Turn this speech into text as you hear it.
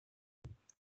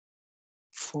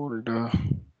folder.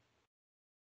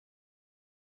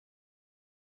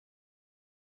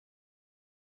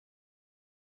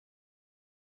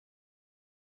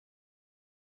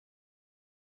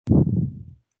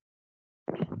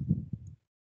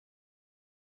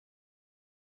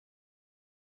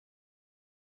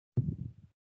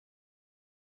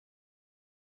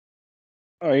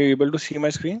 Are you able to see my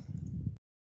screen?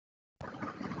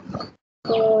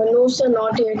 No, sir,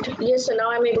 not yet. Yes, sir,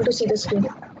 now I'm able to see the screen.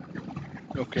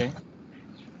 Okay.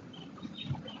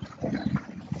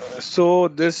 So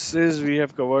this is, we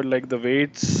have covered like the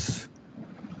weights,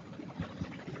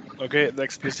 okay, the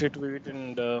explicit weight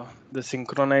and the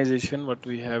synchronization what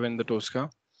we have in the Tosca.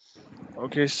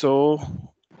 Okay, so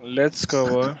let's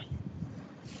cover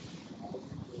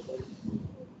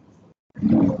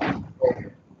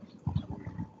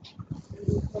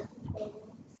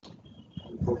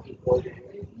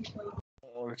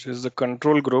which is the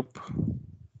control group.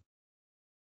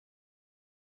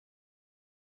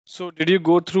 So did you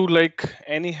go through like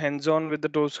any hands-on with the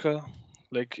Tosca?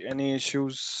 Like any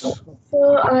issues?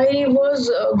 So I was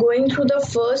going through the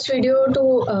first video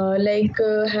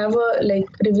to have a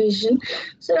revision.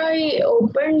 So I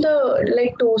opened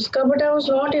the Tosca, but I was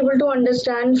not able to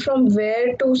understand from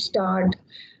where to start.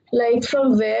 Like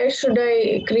from where should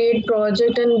I create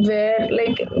project and where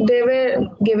they were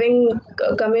giving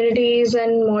communities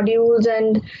and modules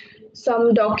and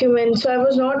some documents. So I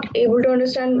was not able to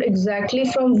understand exactly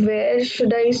from where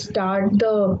should I start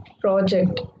the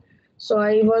project. So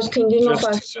I was thinking of Just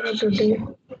asking you today.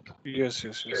 yes,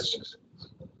 yes, yes.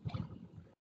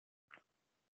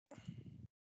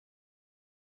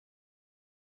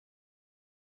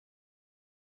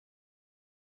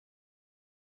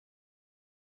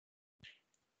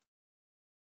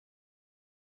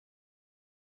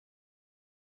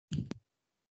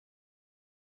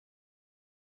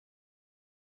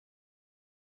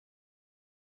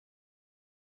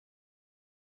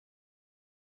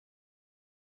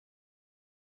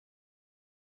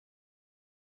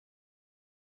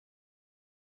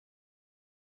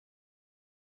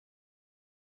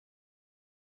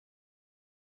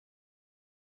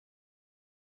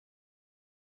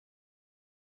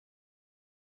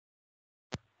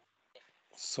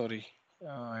 Sorry,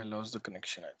 I lost the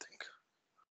connection, I think.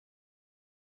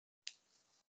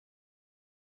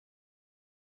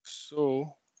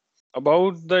 So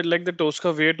about the like the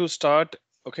Tosca, where to start?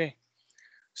 Okay.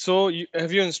 So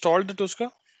have you installed the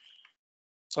Tosca,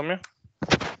 Samya?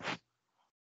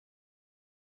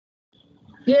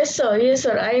 Yes, sir. Yes,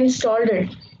 sir. I installed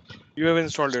it. You have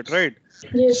installed it, right?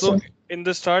 Yes, So sir. in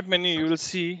the start menu, you will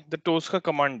see the Tosca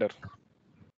commander.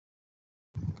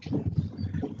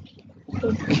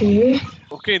 Okay.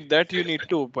 Okay, that you need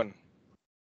to open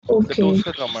the Okay.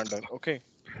 Tosca commander. Okay.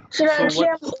 So So actually,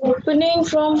 what? I'm opening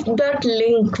from that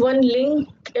link. One link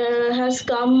has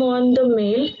come on the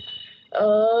mail.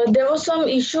 There was some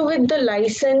issue with the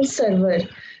license server.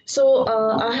 So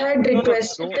I had No, no,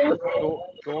 requested them.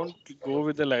 don't go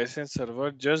with the license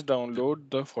server. Just download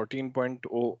the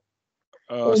 14.0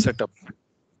 Oh, setup.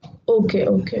 okay,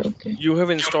 okay, okay. You have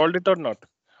installed it or not?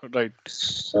 Right.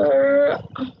 Sir,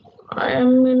 I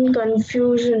am in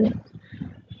confusion.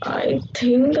 I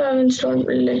think I've installed.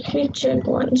 Let me check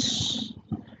once.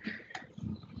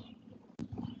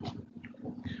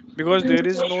 Because there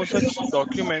is no such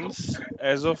documents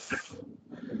as of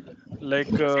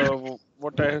like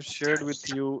what I have shared with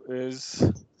you is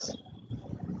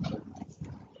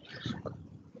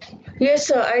Yes,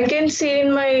 sir. I can see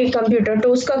in my computer.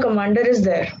 Tosca Commander is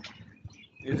there.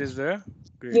 it is there.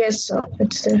 Great. Yes, sir.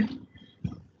 It's there.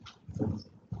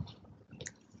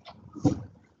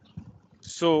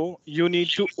 So you need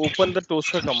to open the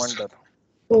Tosca commander.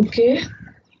 Okay.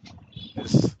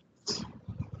 Yes.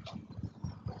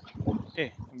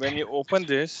 Okay. When you open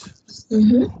this,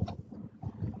 Mm-hmm.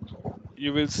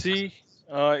 you will see.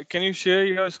 Can you share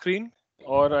your screen,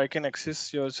 or I can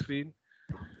access your screen?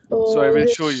 So I Oh, will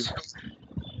show you. yes.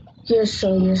 Yes,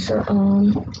 sir. Yes, sir.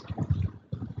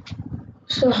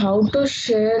 So how to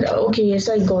share? Okay. Yes,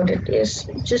 I got it. Yes.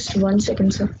 Just 1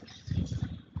 second, sir.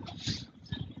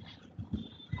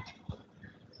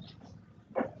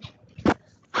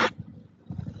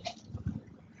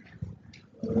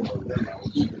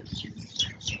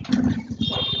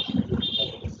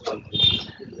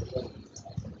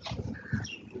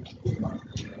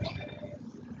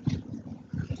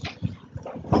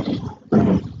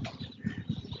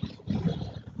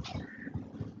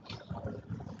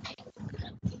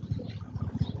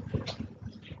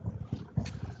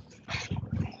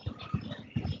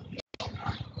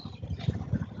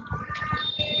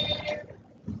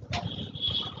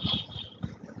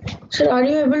 Sir, are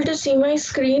you able to see my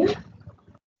screen?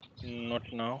 Not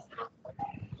now.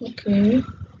 Okay.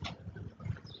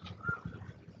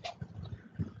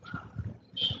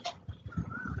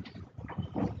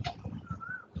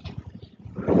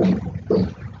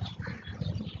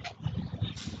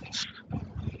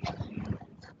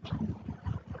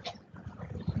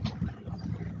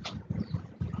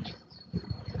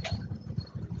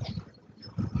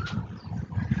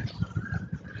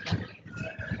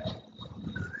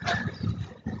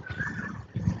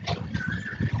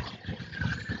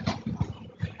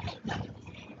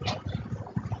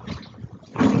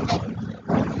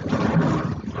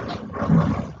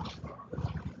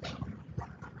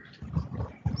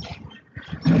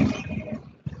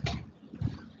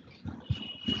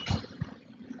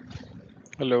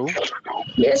 Hello.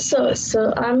 Yes, sir.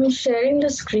 Sir, I'm sharing the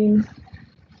screen.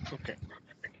 Okay.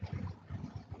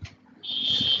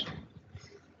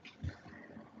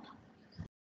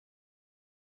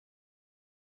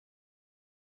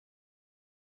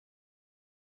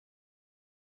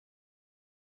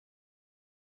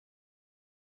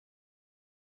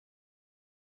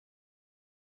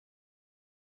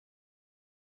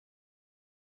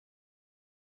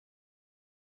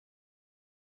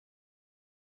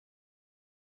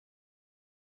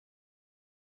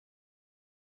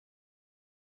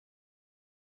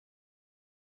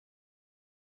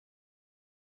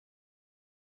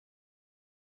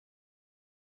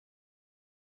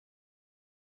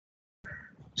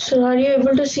 Sir, are you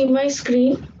able to see my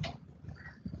screen?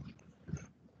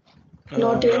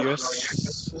 Not yet.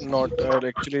 Yes. Not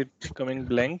actually it's coming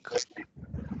blank.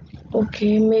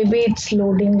 Okay, maybe it's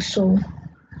loading. So,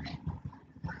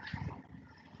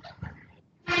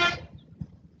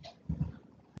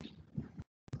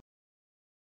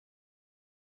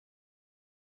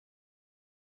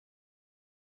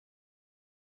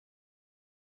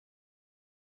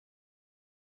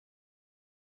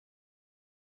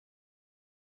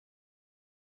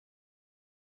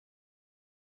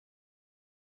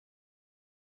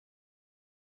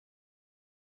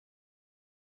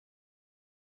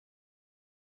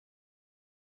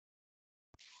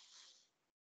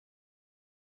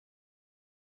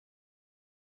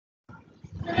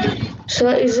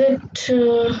 sir, is it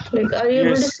like? Are you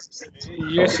able to?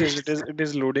 Yes. Yes. It is. It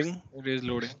is loading. It is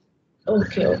loading.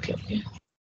 Okay, okay, okay.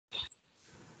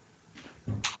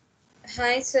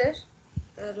 Hi, sir.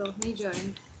 Rohini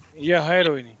joined. Yeah. Hi,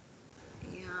 Rohini.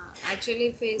 Yeah, actually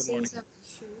Good facing morning. some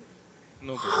issue.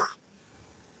 No problem.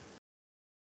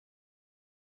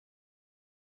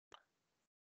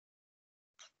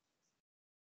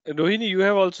 Rohini, you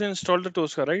have also installed the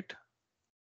Tosca, right?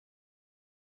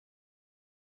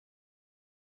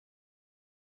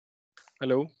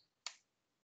 Hello.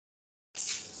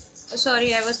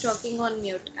 Sorry, I was talking on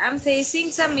mute. I'm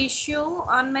facing some issue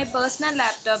on my personal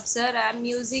laptop, sir. I'm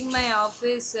using my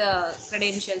office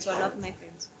credentials, one of my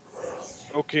friends.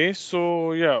 Okay.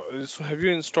 So yeah. So have you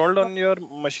installed on your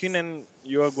machine and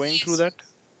you are going through Yes. that?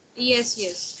 Yes,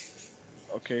 yes.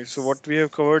 Okay. So what we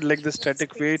have covered, like the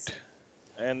static weight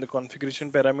and the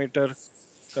configuration parameter,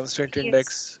 constraint Yes.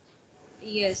 index.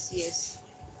 Yes, yes.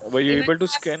 Were you Even able to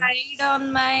I've scan? tried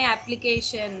on my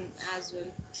application as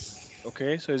well.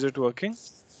 Okay. So is it working?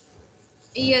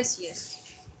 Yes,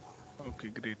 yes. Okay.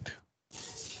 Great.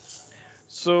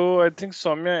 So I think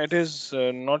Soumya, it is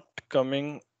not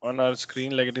coming on our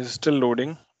screen. Like it is still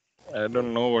loading. I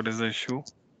don't know what is the issue.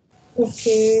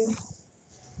 Okay.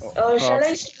 Shall I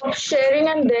Half. stop sharing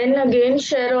and then again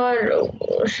share,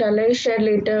 or shall I share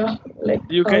later? Like,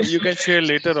 You can share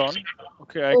later on.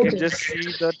 Okay, I can okay, just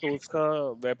see the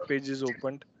Tosca web page is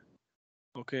opened.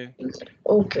 Okay,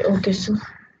 okay, okay, sir.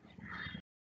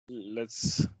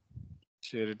 let's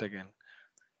share it again.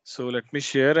 So let me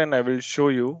share and I will show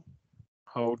you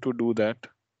how to do that.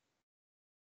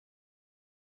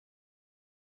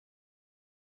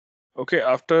 Okay,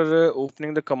 after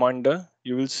opening the commander,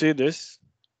 you will see this.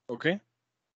 Okay,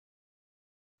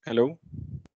 hello.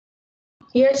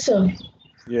 Yes, sir.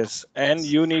 Yes, and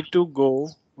you need to go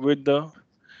with the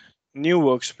new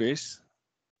workspace.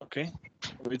 Okay,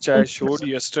 which I showed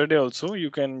yesterday also.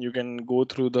 You can go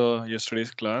through the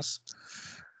yesterday's class.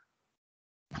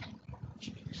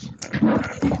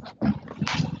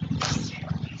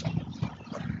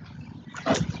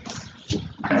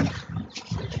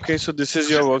 Okay, so this is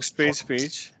your workspace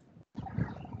page.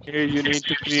 Here you need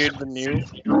to create the new.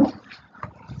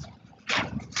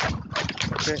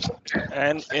 Okay,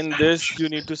 and in this you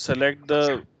need to select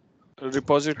the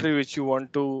repository which you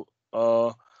want to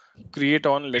create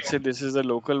on. Let's say this is a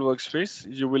local workspace.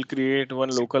 You will create one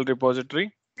local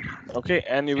repository. Okay,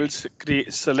 and you will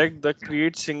create, select the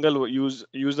create single user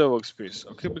workspace.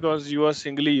 Okay, because you are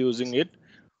singly using it.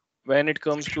 When it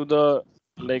comes to the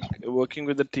like working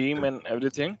with the team and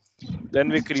everything, then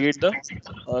we create the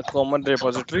common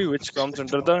repository which comes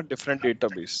under the different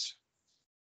database,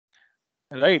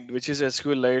 right? Which is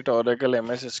SQLite, Oracle,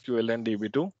 MS SQL, and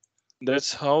DB2.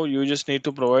 That's how you just need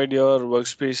to provide your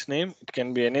workspace name. It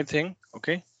can be anything,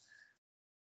 okay,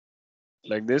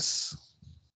 like this.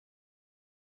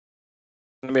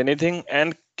 Can be anything,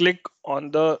 and click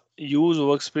on the use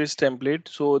workspace template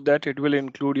so that it will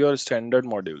include your standard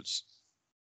modules.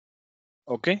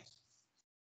 Okay.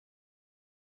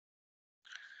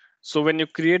 So when you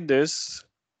create this,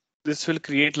 this will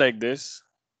create like this.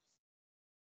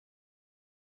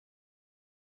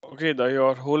 Okay,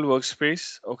 your whole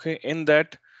workspace. Okay, in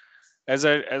that, as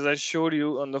I showed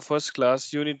you on the first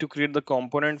class, you need to create the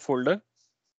component folder.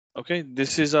 Okay,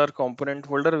 this is our component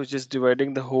folder which is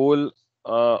dividing the whole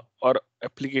or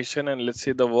application, and let's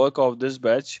say the work of this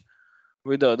batch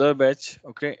with the other batch.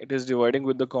 Okay, it is dividing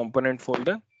with the component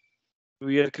folder.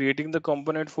 We are creating the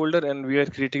component folder, and we are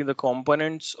creating the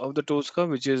components of the Tosca,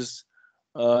 which is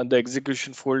the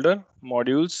execution folder,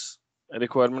 modules,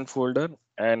 requirement folder,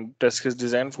 and test case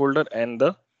design folder, and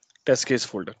the test case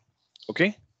folder.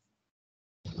 Okay,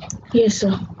 Yes,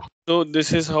 sir. so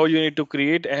this is how you need to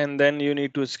create, and then you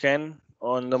need to scan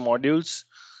on the modules.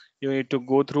 You need to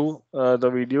go through the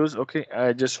videos. Okay,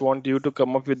 I just want you to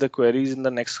come up with the queries in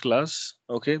the next class.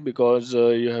 Okay, because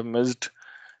you have missed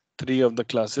 3 of the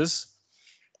classes.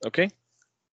 Okay.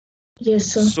 Yes,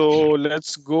 sir. So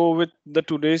let's go with the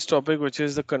today's topic, which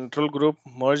is the control group,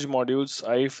 merge modules,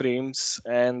 iframes,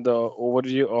 and the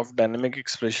overview of dynamic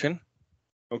expression.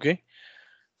 Okay.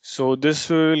 So this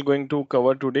we will going to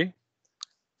cover today.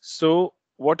 So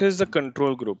what is the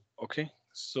control group? Okay.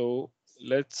 So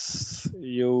let's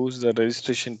use the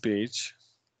registration page.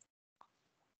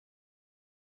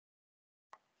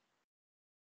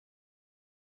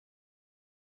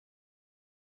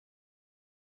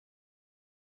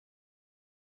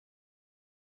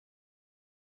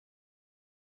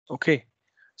 Okay.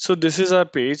 So this is our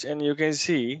page, and you can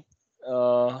see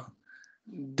uh,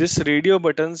 this radio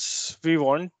buttons we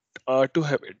want to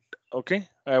have it. Okay,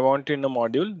 I want in a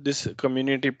module this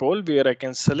community poll where I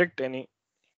can select any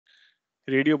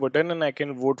radio button and I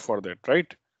can vote for that,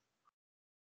 right?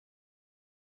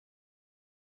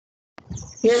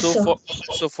 Yes, so sir. for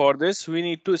so for this we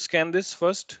need to scan this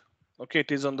first. Okay,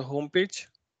 it is on the home page.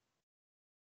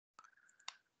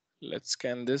 Let's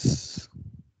scan this.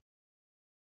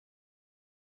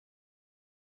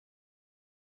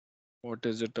 What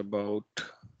is it about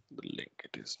the link?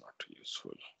 It is not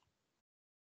useful.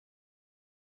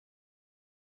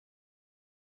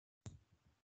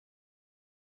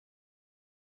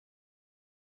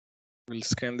 We'll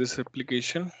scan this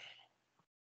application.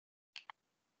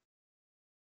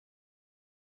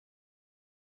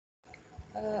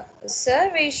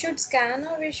 Sir, we should scan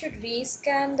or we should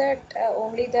rescan that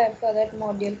only that for that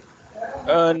module.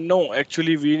 No,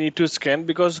 actually, we need to scan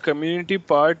because community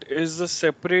part is a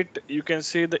separate, you can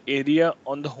say, the area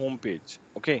on the home page.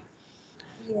 Okay.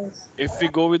 Yes. If we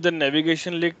go with the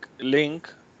navigation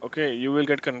link, okay, you will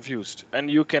get confused and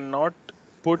you cannot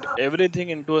put everything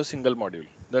into a single module.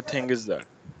 The thing is that.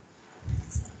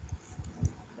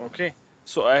 Okay.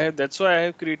 So that's why I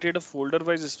have created a folder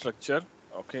wise structure.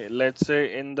 Okay. Let's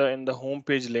say in the home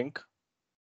page link,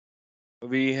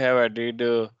 we have added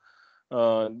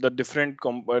the different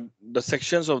the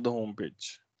sections of the home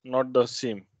page, not the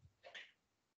same.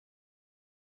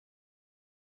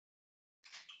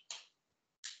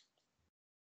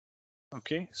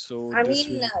 Okay, so I this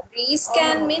mean, will,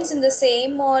 rescan means in the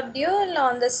same module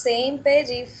on the same page.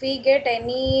 If we get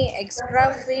any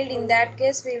extra field, in that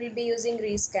case, we will be using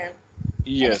rescan. And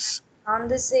yes, on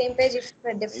the same page, if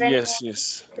a different yes, module,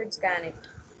 yes. we should scan it.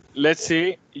 Let's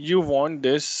say you want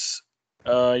this.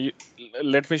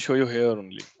 Let me show you here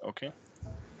only. Okay.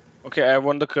 Okay, I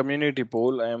want the community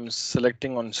poll. I am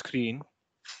selecting on screen.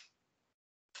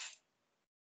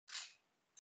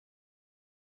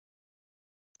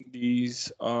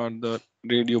 These are the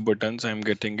radio buttons. I'm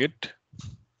getting it.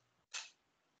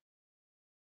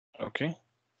 Okay.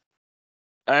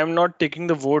 I am not taking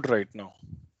the vote right now.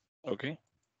 Okay.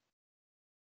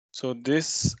 So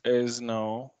this is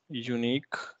now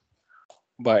unique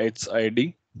by its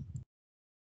ID.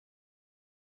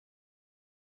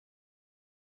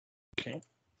 Okay.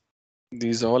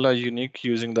 These all are unique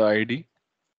using the ID.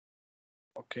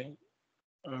 Okay.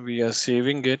 We are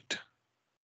saving it.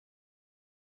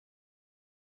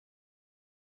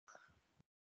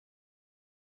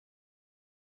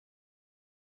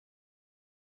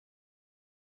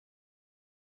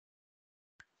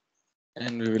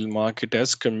 and we will mark it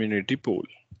as community poll.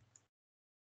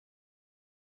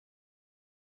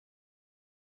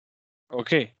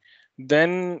 Okay,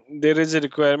 then there is a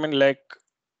requirement like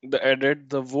the edit,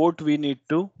 the vote we need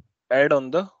to add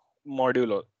on the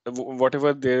module or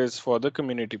whatever there is for the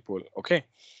community poll. Okay,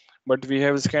 but we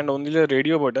have scanned only the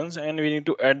radio buttons and we need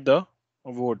to add the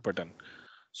vote button.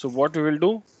 So what we will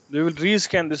do, we will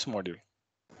rescan this module.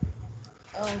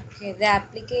 Okay, the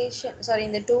application, sorry,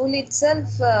 in the tool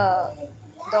itself, the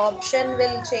option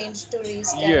will change to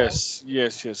rescan, right?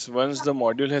 Yes. Once the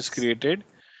module has created,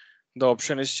 the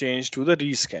option is changed to the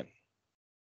rescan.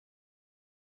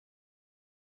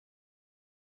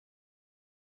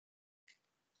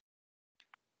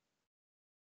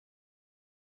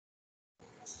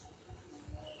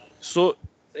 So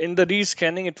in the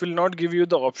rescanning, it will not give you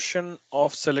the option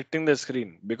of selecting the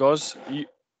screen because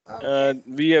Okay,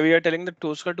 we are telling the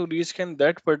Tosca to rescan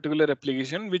that particular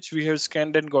application which we have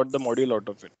scanned and got the module out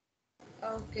of it,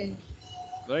 okay.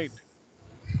 right?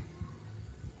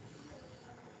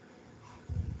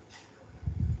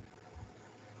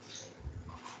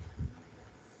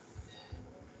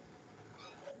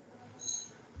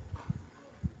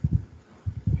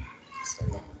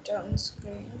 Select on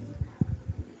screen.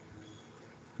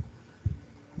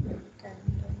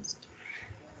 Condensed.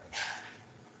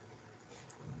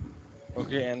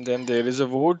 Okay, and then there is a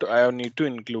vote I need to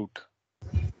include.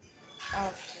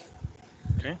 Okay.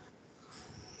 Okay,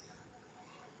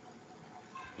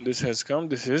 this has come.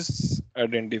 This is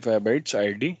identify by its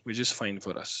ID, which is fine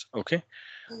for us. Okay,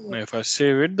 Yeah. now if I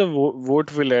save it, the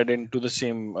vote will add into the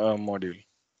same module.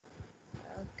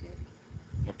 Okay.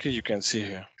 Okay, you can see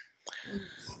here. Yes.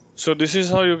 So this is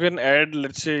how you can add,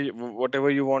 let's say, whatever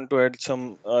you want to add.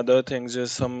 Some other things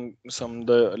is some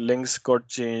the links got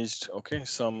changed. Okay,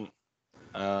 some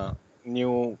uh,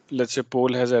 new, let's say,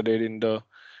 poll has added in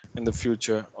the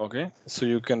future. Okay, so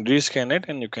you can rescan it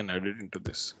and you can add it into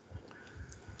this.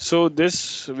 So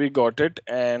this we got it,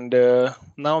 and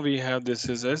now we have this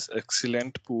is as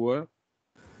excellent, poor.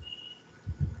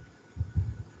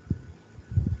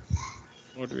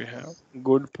 What do we have?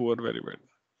 Good, poor, very bad.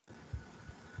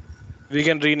 We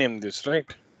can rename this, right?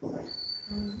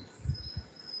 Mm.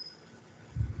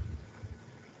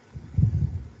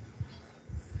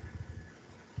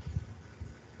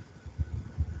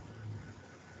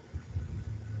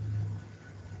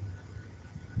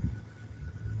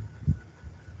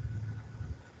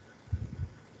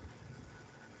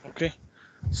 Okay.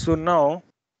 So now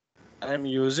I'm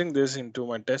using this into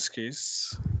my test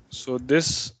case. So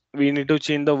this we need to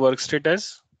change the work state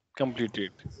as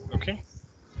completed. Okay.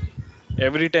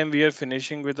 Every time we are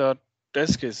finishing with our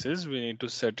test cases, we need to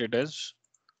set it as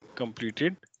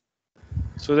completed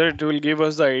so that it will give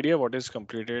us the idea what is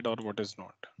completed or what is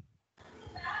not.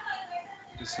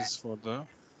 This is for the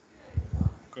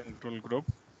control group.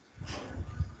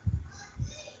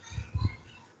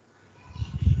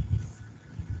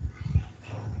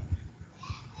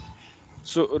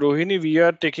 So Rohini, we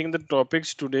are taking the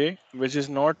topics today, which is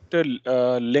not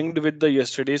linked with the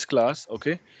yesterday's class.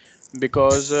 Okay,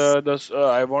 because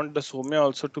I want the Soumya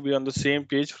also to be on the same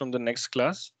page from the next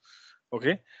class.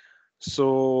 Okay,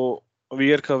 so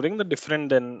we are covering the different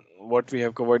than what we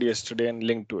have covered yesterday and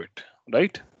linked to it,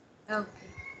 right? Okay.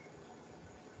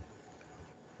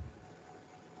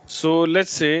 So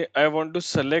let's say I want to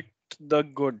select the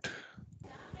good.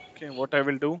 Okay, what I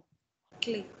will do,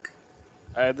 Click.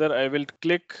 either I will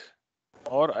click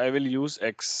or I will use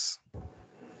X.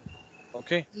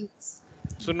 Okay, Yes.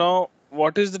 so now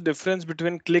what is the difference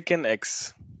between click and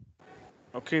X?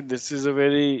 Okay, this is a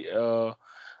very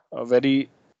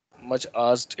much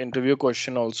asked interview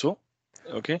question also.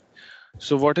 Okay,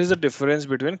 so what is the difference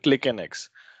between click and X?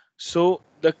 So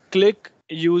the click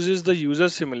uses the user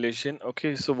simulation.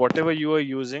 Okay, so whatever you are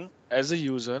using as a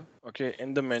user, okay,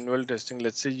 in the manual testing,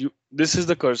 let's say you this is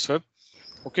the cursor.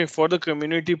 Okay, for the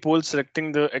community poll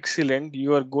selecting the excellent,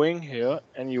 you are going here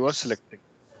and you are selecting.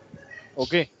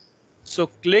 Okay, so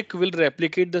click will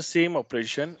replicate the same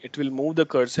operation. It will move the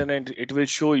cursor and it will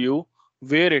show you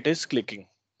where it is clicking.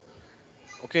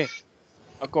 Okay,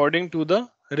 according to the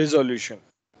resolution.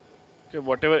 Okay,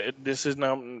 whatever this is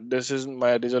now, this is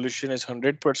my resolution is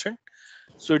 100%.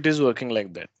 So it is working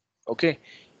like that. Okay,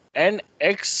 and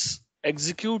X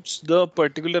executes the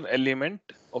particular element.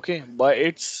 Okay, by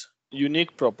its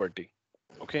unique property.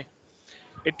 Okay,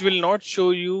 it will not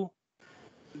show you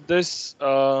this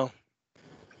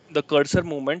the cursor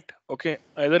movement. Okay,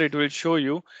 either it will show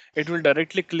you, it will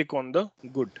directly click on the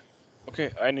good.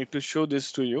 Okay, I need to show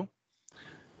this to you.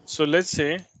 So let's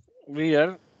say we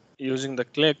are using the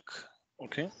click.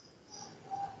 Okay,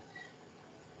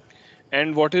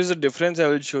 And what is the difference I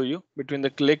will show you between the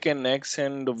click and X,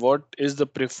 and what is the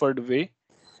preferred way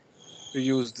to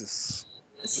use this.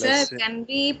 Let's Sir, say can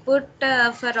we put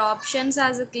for options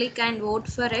as a click and vote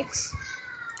for X?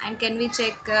 And can we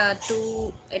check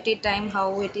two at a time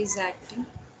how it is acting?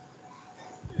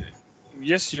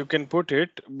 yes, you can put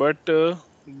it, but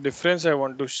difference I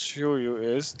want to show you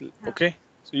is Huh. okay.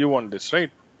 So you want this,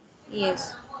 right?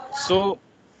 Yes. So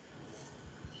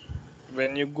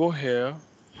when you go here,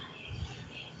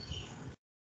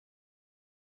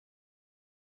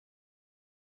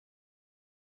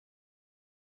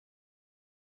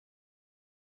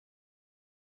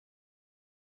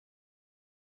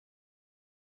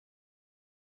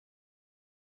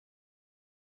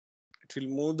 it will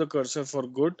move the cursor for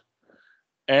good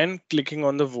and clicking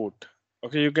on the vote.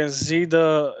 Okay, you can see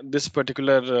the this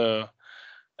particular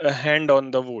hand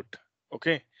on the vote.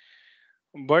 Okay,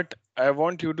 but I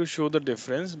want you to show the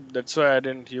difference. That's why I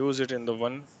didn't use it in the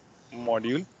one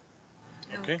module.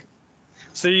 Okay, Okay.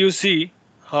 so you see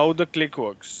how the click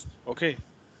works. Okay,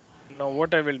 now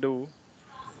what I will do,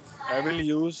 I will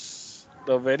use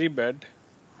the very bed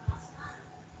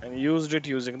and used it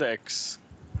using the X.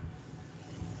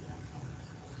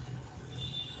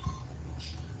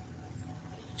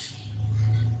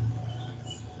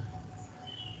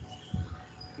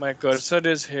 My cursor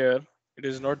is here, it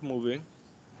is not moving.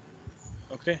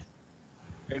 Okay,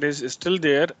 it is still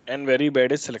there and very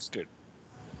bad is selected.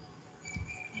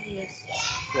 Yes.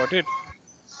 Got it?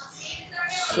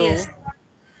 Yes. So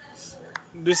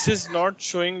this is not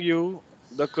showing you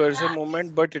the cursor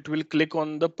movement, but it will click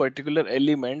on the particular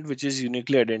element which is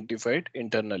uniquely identified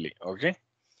internally. Okay.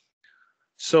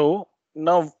 So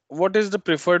now what is the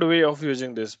preferred way of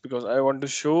using this? Because I want to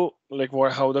show like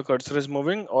what how the cursor is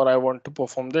moving, or I want to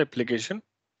perform the application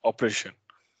operation.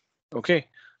 Okay.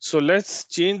 So let's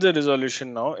change the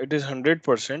resolution now. It is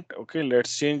 100%. Okay.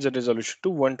 Let's change the resolution to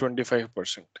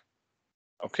 125%.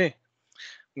 Okay.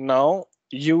 Now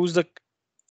use the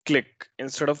click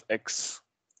instead of X.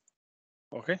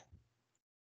 Okay.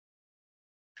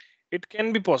 It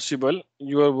can be possible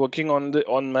you are working on the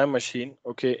on my machine,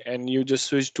 okay, and you just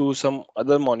switch to some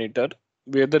other monitor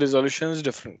where the resolution is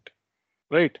different,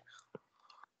 right?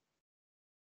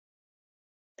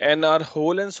 And our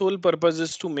whole and sole purpose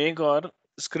is to make our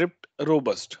script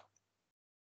robust.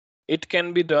 It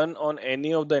can be done on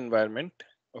any of the environment,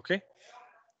 okay?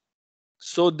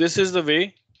 So this is the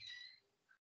way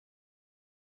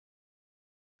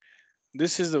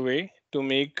to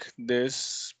make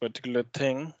this particular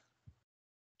thing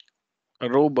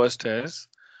robust as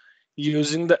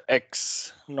using the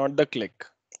X, not the click.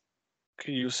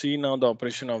 Okay, you see now the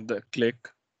operation of the click.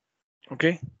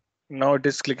 Okay, now it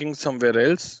is clicking somewhere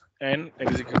else and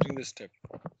executing the step,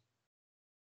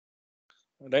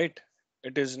 right?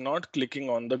 It is not clicking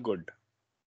on the good.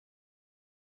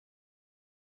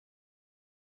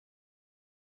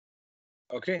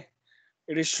 Okay,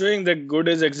 it is showing that good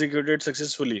is executed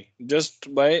successfully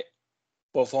just by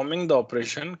performing the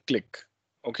operation click.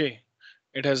 Okay,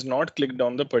 it has not clicked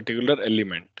on the particular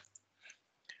element.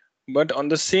 But on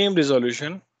the same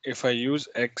resolution, if I use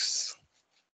X,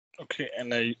 okay,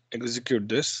 and I execute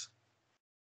this,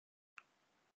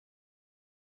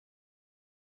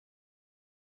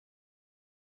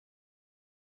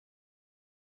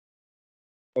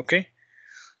 okay,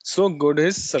 so good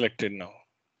is selected now.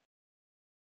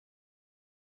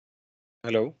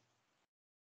 Hello.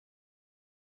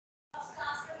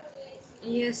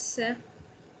 Yes, sir.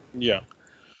 Yeah.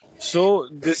 So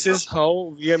this is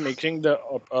how we are making the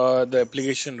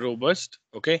application robust.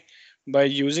 Okay, by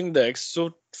using the X.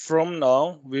 So from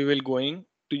now we will going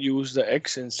to use the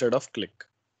X instead of click.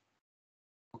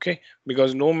 Okay,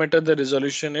 because no matter the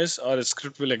resolution is, our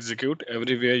script will execute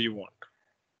everywhere you want.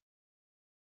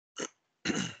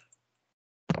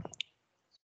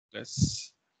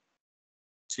 Let's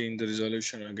change the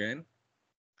resolution again.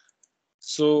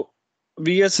 So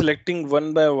we are selecting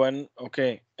one by one.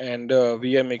 Okay, and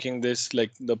we are making this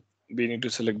like the we need to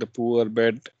select the poor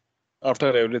bed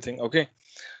after everything. Okay.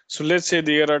 So let's say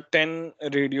there are 10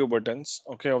 radio buttons,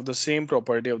 okay, of the same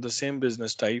property of the same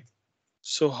business type.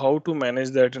 So how to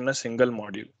manage that in a single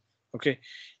module? Okay,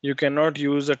 you cannot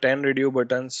use the 10 radio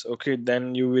buttons. Okay,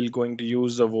 then you will going to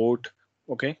use the vote.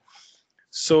 Okay,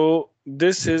 so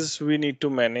this is we need to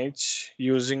manage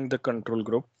using the control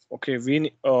group. Okay,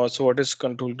 so what is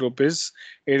control group is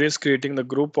it is creating the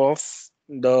group of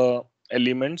the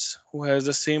elements who has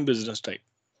the same business type.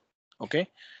 Okay,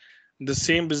 the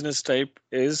same business type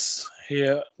is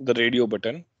here the radio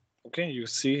button. Okay, you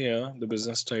see here the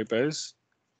business type as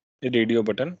a radio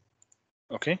button.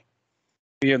 Okay,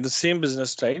 we have the same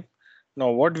business type.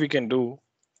 Now what we can do,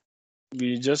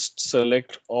 we just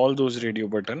select all those radio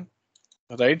button,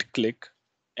 right click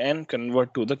and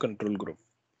convert to the control group.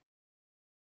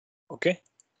 Okay.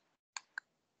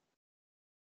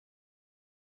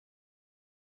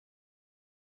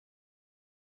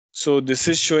 So this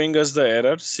is showing us the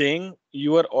error saying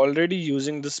you are already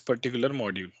using this particular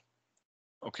module.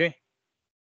 Okay.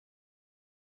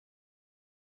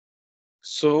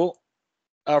 So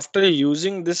after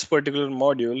using this particular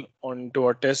module onto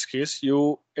a test case,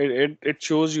 it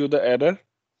shows you the error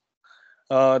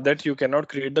that you cannot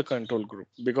create the control group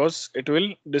because it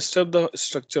will disturb the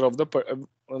structure of the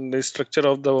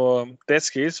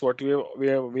test case what we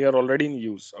are already in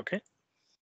use. Okay.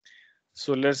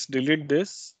 So let's delete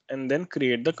this and then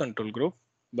create the control group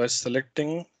by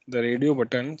selecting the radio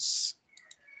buttons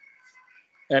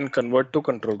and convert to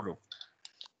control group.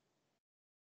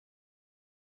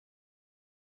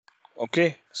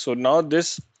 Okay, so now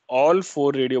this all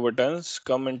four radio buttons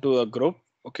come into a group.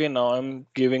 Okay, now I'm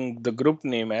giving the group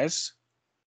name as,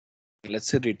 let's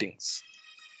say, ratings.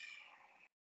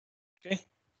 Okay,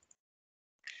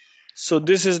 so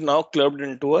this is now clubbed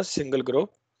into a single group.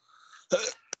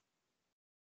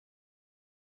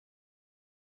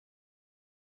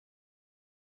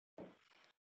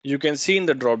 You can see in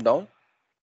the drop down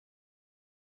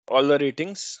all the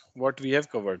ratings what we have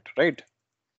covered, right?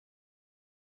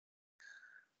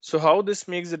 So how this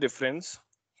makes a difference?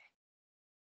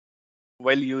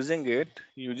 While using it,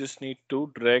 you just need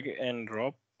to drag and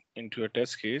drop into a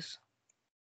test case.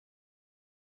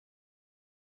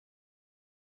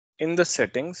 In the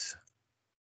settings,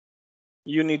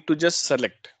 you need to just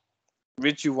select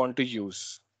which you want to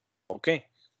use. Okay.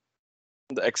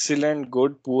 The excellent,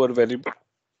 good, poor,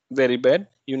 very bad,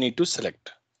 you need to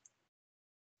select.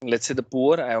 Let's say the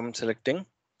poor, I am selecting.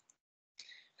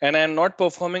 And I am not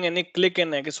performing any click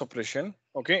and X operation.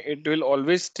 Okay. It will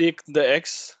always take the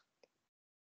X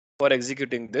for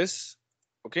executing this.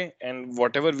 Okay. And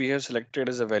whatever we have selected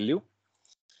as a value,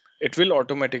 it will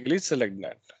automatically select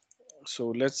that. So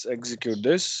let's execute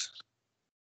this.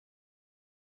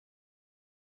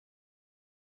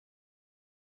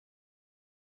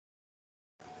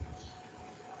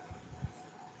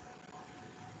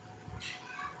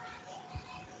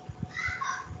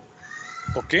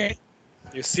 Okay,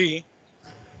 you see,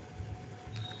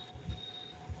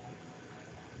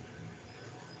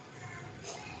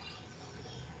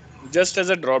 just as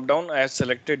a drop down, I have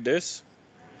selected this.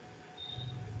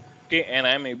 Okay, and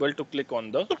I am able to click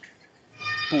on the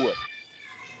poor.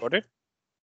 Got it?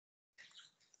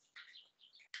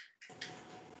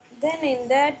 Then in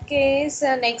that case,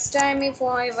 next time if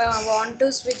I want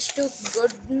to switch to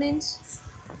good means,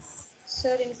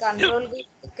 sir, in control group,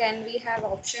 can we have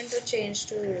option to change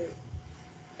to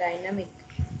dynamic?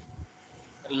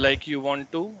 Like you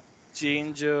want to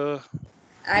change I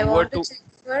poor want to to, check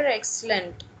for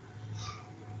excellent.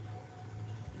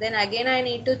 Then again I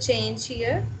need to change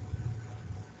here.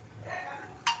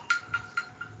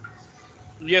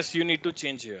 yes, you need to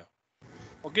change here.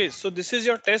 Okay, so this is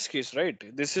your test case,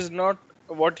 right? This is not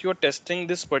what you're testing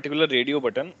this particular radio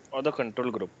button or the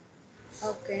control group.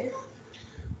 Okay.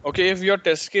 Okay, if your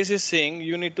test case is saying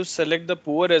you need to select the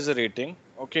poor as a rating,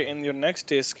 okay, in your next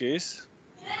test case,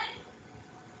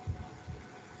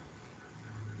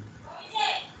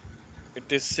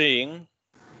 it is saying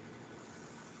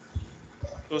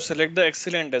to select the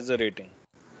excellent as a rating.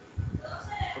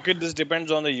 Okay, this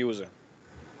depends on the user.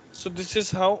 So this is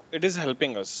how it is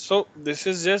helping us. So this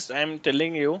is just I'm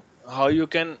telling you how you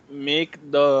can make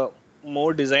the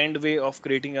more designed way of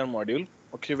creating your module.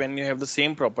 Okay, when you have the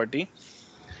same property.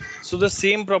 So the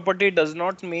same property does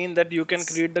not mean that you can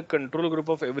create the control group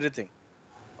of everything.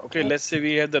 Okay, let's say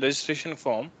we have the registration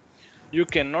form. You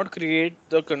cannot create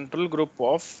the control group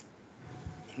of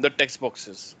the text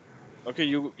boxes. Okay,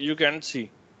 you can see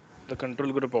the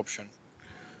control group option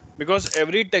because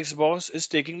every text box is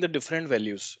taking the different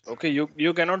values. Okay,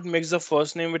 you cannot mix the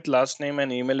first name with last name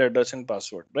and email address and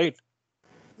password, right?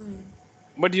 Hmm.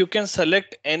 But you can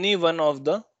select any one of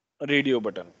the radio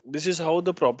button. This is how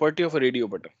the property of a radio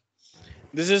button.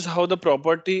 This is how the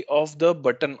property of the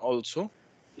button also.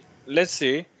 Let's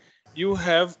say you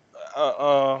have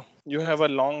a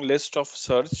long list of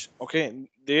search. Okay,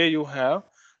 there you have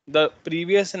the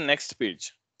previous and next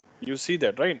page. You see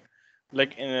that, right?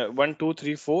 Like in 1 2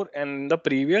 3 4 and the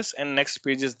previous and next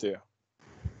page is there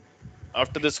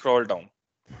after the scroll down,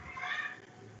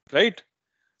 right?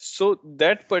 So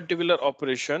that particular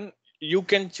operation you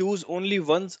can choose only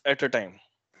once at a time.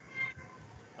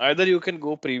 Either you can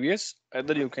go previous,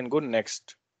 either you can go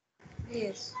next.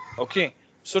 Yes. Okay,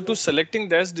 so to selecting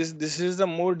this is the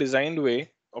more designed way.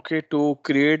 okay, to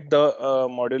create the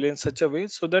module in such a way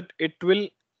so that it will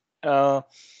uh,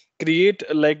 create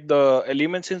like the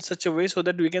elements in such a way so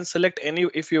that we can select any.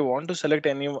 If you want to select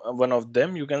any one of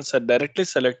them, you can directly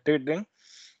select it in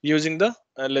using the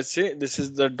let's say this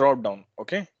is the drop down.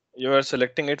 Okay, you are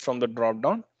selecting it from the drop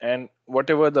down and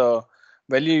whatever the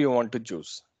value you want to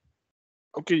choose.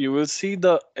 Okay, you will see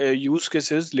the use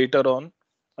cases later on.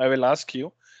 I will ask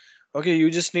you. Okay, you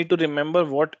just need to remember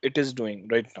what it is doing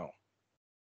right now.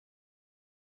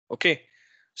 Okay,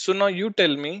 so now you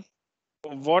tell me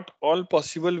what all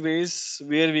possible ways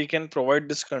where we can provide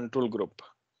this control group.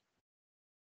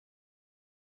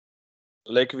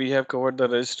 Like we have covered the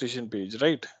registration page,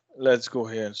 right? Let's go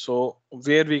here. So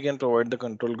where we can provide the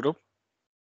control group?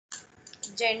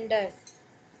 Gender.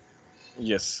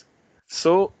 Yes.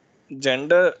 So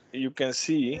gender, you can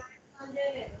see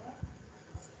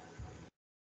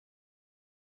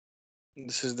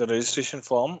this is the registration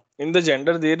form. In the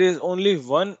gender, there is only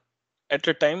one at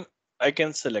a time I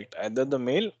can select, either the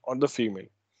male or the female.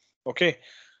 Okay.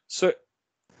 So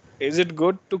is it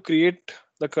good to create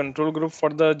the control group for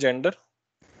the gender?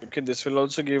 Okay, this will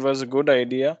also give us a good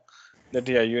idea that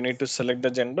yeah, you need to select the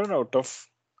gender out of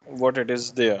what it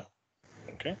is there.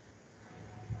 Okay,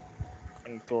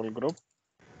 control group.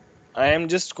 I am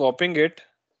just copying it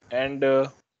and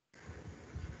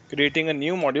creating a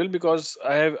new module because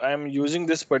I am using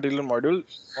this particular module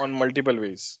on multiple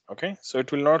ways. Okay, so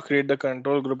it will not create the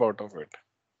control group out of it.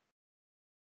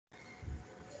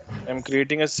 I'm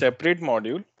creating a separate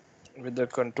module with the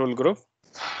control group.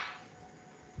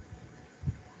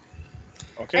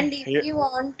 Okay, And if here you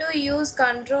want to use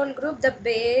control group, the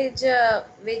page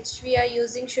which we are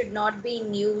using should not be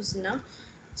in use, no?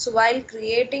 So while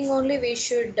creating only, we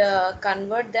should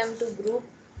convert them to group.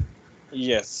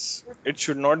 yes, it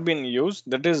should not be in use.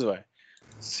 That is why.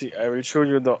 See, I will show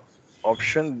you the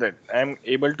option that I'm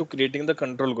able to creating the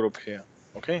control group here.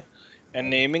 Okay, and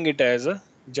naming it as a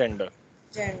gender.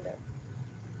 Gender.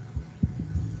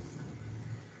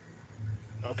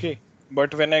 Okay,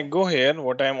 but when I go here,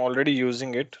 what I am already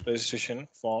using it registration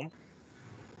form,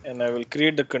 and I will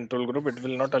create the control group. It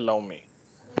will not allow me.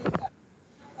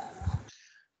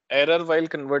 Error while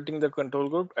converting the control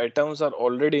group. Items are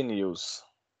already in use.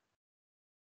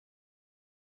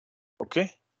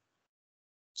 Okay,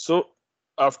 so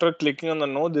after clicking on the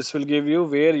no, this will give you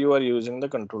where you are using the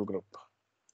control group,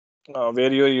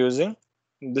 where you are using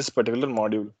this particular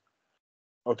module.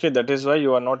 Okay, that is why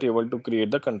you are not able to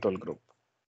create the control group.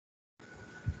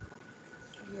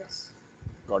 Yes.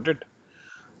 Got it?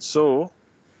 So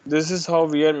this is how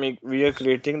we are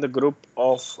creating the group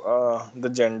of the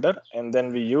gender, and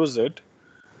then we use it.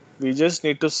 We just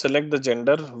need to select the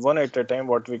gender one at a time.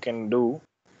 What we can do,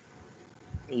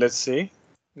 let's say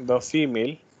the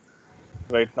female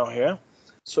right now here.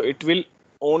 So it will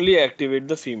only activate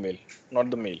the female,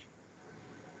 not the male.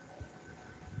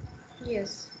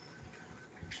 Yes.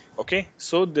 Okay,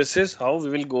 so this is how we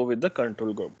will go with the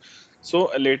control group.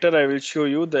 So later I will show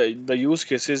you the use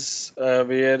cases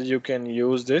where you can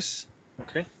use this.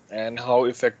 Okay, and how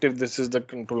effective this is the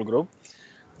control group.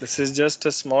 This is just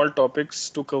a small topics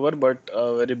to cover, but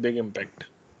a very big impact.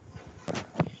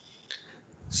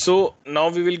 So now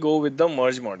we will go with the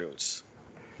merge modules.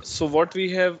 So what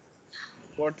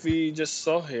we just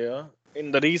saw here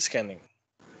in the rescanning.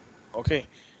 Okay,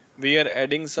 we are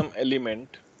adding some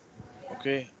element.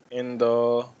 Okay, in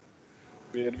the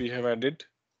where we have added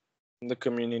in the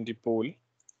community pool.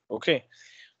 Okay,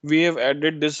 we have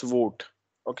added this vote.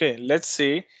 Okay, let's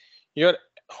say your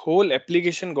whole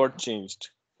application got changed.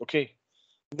 Okay,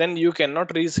 then you cannot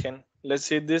rescan. Let's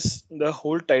say this the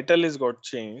whole title is got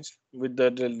changed with the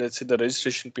let's say the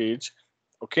registration page.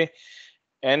 Okay,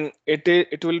 and it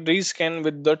will rescan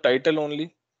with the title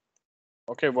only.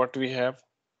 Okay, what we have,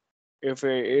 if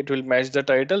it will match the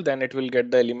title, then it will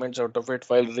get the elements out of it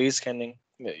while rescanning.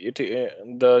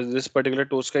 The this particular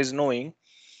Tosca is knowing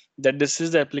that this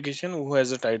is the application who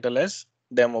has a title as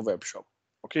demo web shop.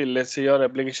 Okay, let's say your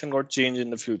application got changed in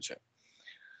the future.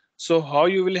 So how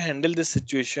you will handle this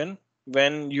situation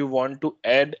when you want to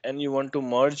add and you want to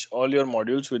merge all your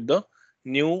modules with the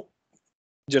new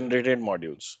generated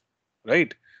modules,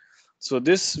 right? So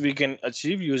this we can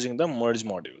achieve using the merge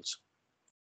modules.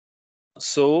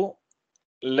 So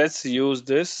let's use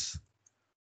this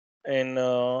in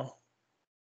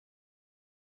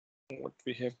what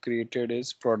we have created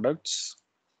is products,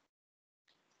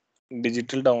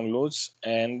 digital downloads,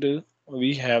 and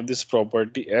we have this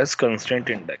property as constraint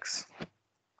index.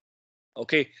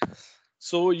 Okay,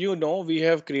 so we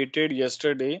have created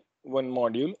yesterday one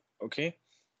module. Okay,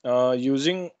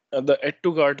 using the add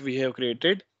to cart we have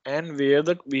created and where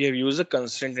we have used the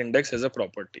constraint index as a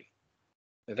property,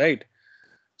 right?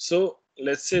 So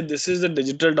let's say this is the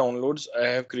digital downloads I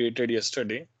have created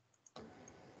yesterday.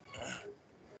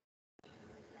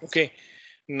 Okay,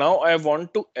 now I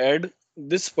want to add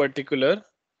this particular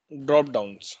drop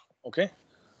downs. Okay,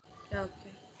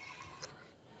 Okay.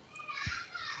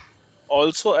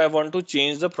 also I want to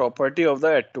change the property of the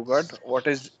add to cart what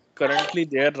is currently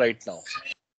there right now.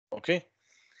 Okay,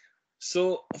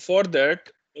 so for that,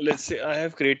 let's say I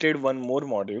have created one more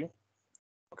module.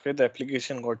 Okay, the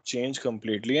application got changed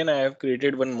completely and I have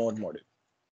created one more module.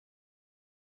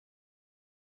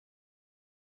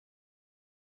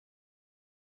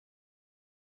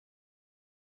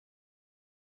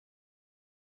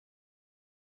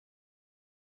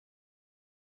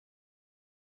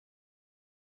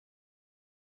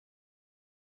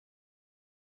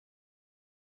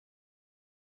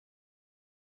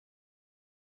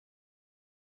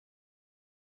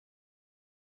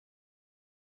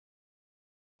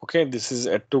 Okay, this is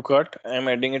add to cart. I am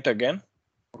adding it again.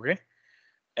 Okay,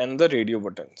 and the radio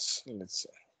buttons. Let's say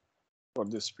for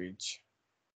this page,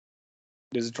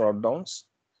 these drop downs,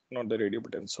 not the radio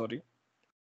button. Sorry.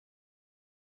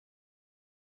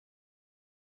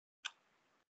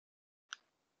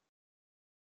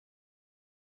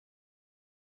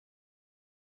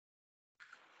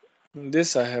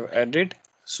 This I have added.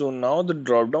 So now the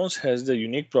drop downs has the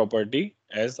unique property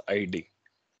as ID.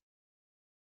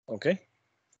 Okay,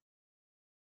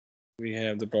 we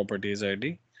have the property as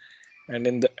ID, and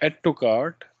in the add to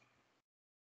cart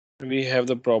we have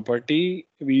the property.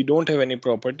 We don't have any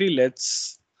property.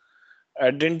 Let's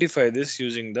identify this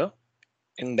using the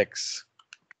index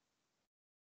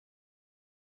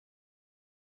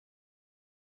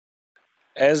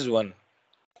as one.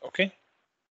 Okay,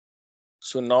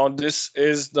 so now this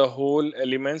is the whole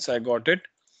elements. I got it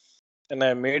and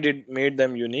I made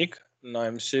them unique. Now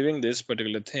I'm saving this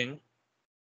particular thing.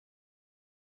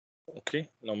 Okay,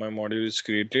 now my module is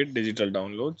created, digital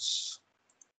downloads.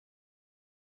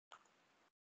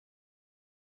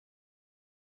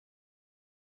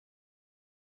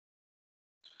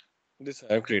 This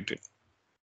I have created.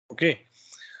 Okay,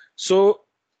 so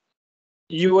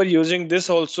you are using this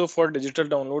also for digital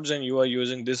downloads and you are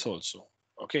using this also.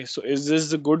 Okay, so is this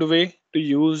the good way to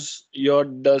use your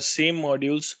the same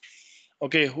modules?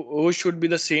 Okay, who should be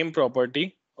the same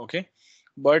property? Okay,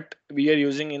 but we are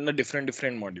using in the different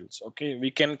modules. Okay, we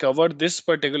can cover this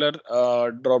particular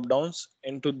drop downs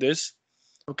into this.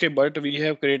 Okay, but we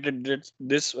have created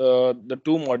the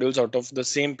two modules out of the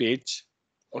same page.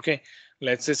 Okay,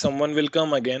 let's say someone will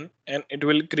come again and it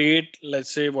will create,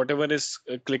 let's say, whatever is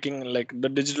clicking like the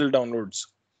digital downloads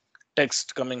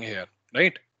text coming here,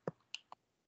 right?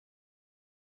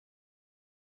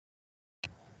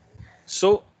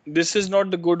 So this is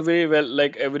not the good way. Well,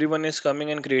 like everyone is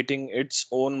coming and creating its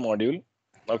own module.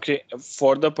 Okay,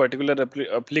 for the particular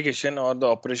application or the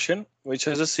operation which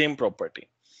has the same property.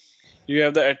 You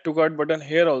have the add to cart button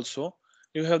here also.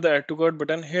 You have the add to cart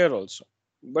button here also.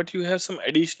 But you have some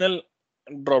additional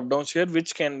drop downs here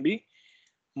which can be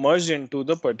merged into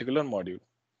the particular module,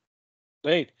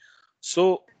 right?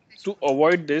 So to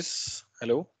avoid this,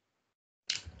 hello,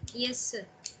 Yes, sir.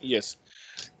 yes,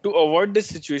 to avoid this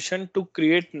situation, to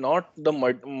create not the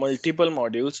multiple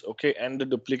modules, okay, and the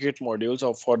duplicate modules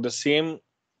of for the same,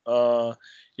 uh,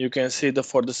 you can say the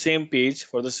for the same page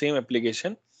for the same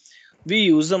application, we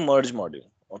use the merge module.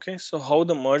 Okay, so how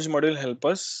the merge module help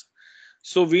us?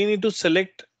 So we need to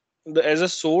select the as a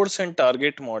source and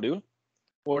target module,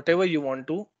 whatever you want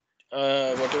to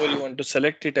whatever you want to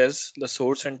select it as the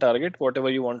source and target, whatever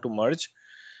you want to merge.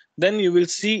 Then you will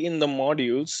see in the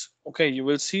modules, okay, you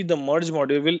will see the merge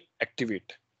module will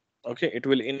activate. Okay, it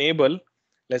will enable.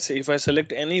 Let's say if I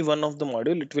select any one of the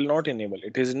module, it will not enable,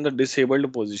 it is in the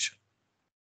disabled position.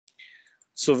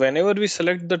 So whenever we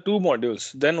select the two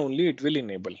modules, then only it will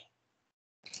enable.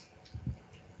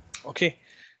 Okay,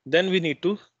 then we need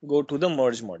to go to the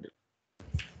merge module.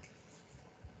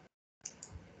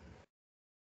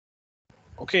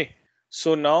 Okay,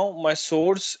 so now my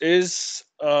source is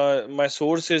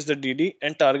the DD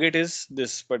and target is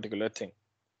this particular thing,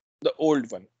 the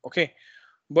old one. Okay,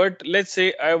 but let's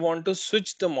say I want to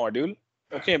switch the module.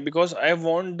 Okay, because I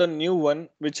want the new one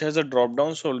which has a drop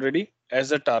downs already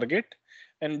as a target,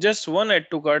 and just one add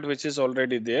to cart which is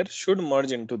already there should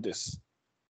merge into this.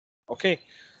 Okay,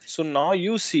 so now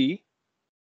you see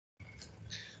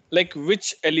like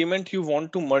which element you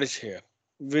want to merge here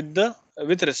with the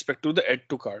with respect to the add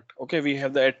to cart. Okay, we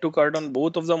have the add to cart on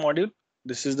both of the module.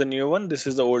 This is the new one, this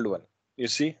is the old one, you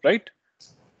see, right?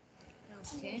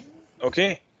 Okay.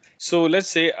 Okay, so let's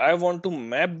say I want to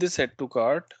map this add to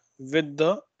cart with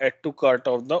the add to cart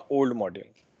of the old module.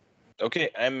 Okay,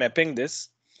 I'm mapping this.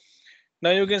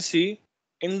 Now you can see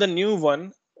in the new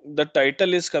one, the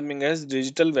title is coming as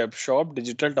Digital Web Shop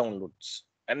Digital Downloads.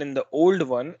 And in the old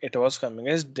one, it was coming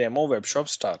as Demo Web Shop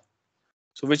Star.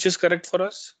 So which is correct for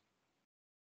us?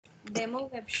 Demo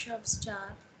web shop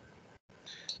star.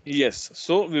 Yes.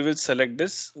 So we will select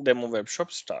this Demo Web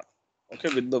Shop Star. Okay,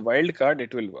 with the wildcard,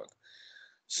 it will work.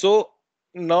 So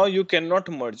now you cannot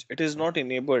merge. It is not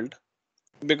enabled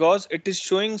because it is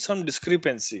showing some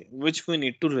discrepancy which we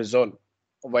need to resolve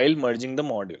while merging the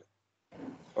module.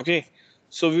 Okay,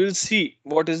 so we will see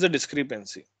what is the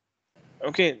discrepancy.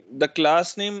 Okay, the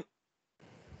class name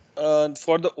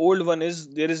for the old one is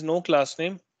there is no class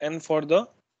name, and for the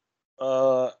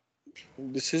uh,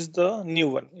 this is the new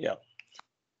one. Yeah,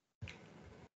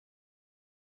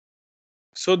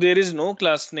 so there is no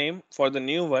class name for the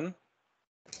new one,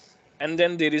 and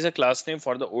then there is a class name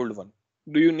for the old one.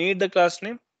 Do you need the class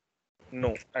name?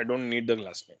 No, I don't need the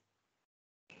class name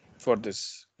for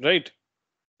this, right?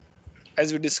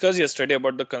 As we discussed yesterday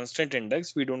about the constraint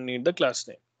index, we don't need the class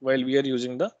name while we are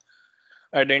using the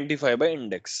identify by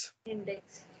index,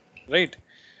 Index. right?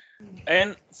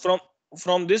 And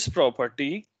from this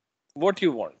property, what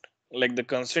you want, like the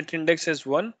constraint index is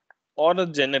one or a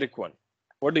generic one?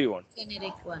 What do you want?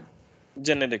 Generic one.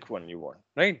 Generic one you want,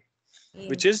 right?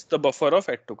 Which Yes. is the buffer of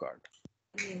add to cart.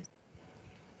 Yes.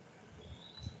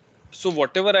 So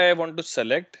whatever I want to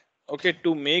select, okay,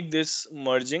 to make this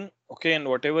merging, okay, and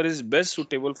whatever is best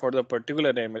suitable for the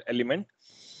particular element,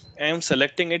 I am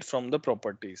selecting it from the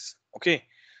properties. Okay,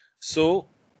 so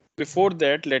before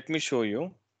that, let me show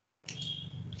you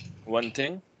one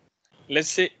thing. Let's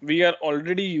say we are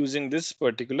already using this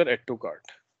particular add to cart.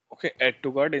 Okay, add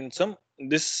to cart in some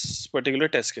this particular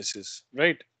test cases,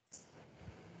 right?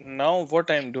 Now what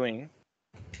I'm doing,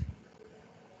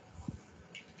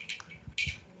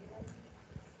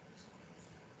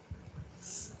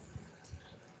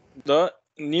 the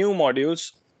new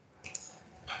modules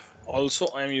also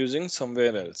I'm using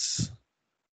somewhere else.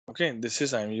 Okay, this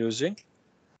is I'm using,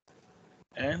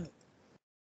 and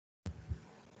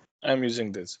I'm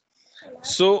using this.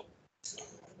 So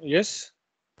yes,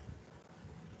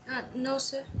 No,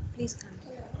 sir. Please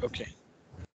continue. okay.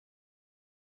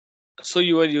 So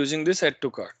you are using this add to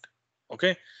cart.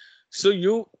 Okay. So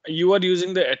you are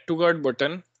using the add to cart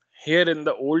button here in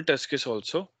the old test case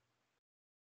also.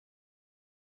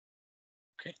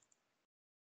 Okay.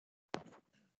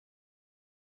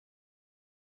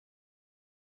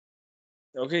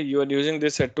 Okay, you are using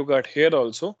this add to cart here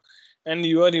also, and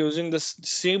you are using the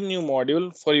same new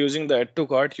module for using the add to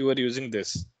cart. You are using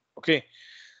this. Okay.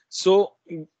 So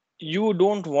you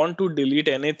don't want to delete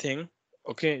anything.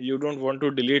 Okay, you don't want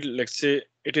to delete. Let's say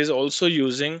it is also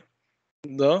using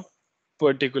the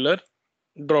particular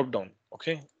drop down.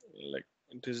 Okay, like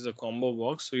it is the combo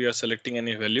box, so you are selecting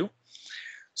any value,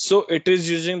 so it is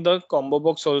using the combo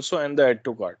box also and the add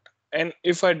to cart. And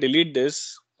if I delete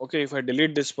this, okay, if I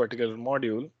delete this particular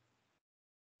module,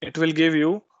 it will give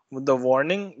you the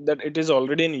warning that it is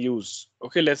already in use.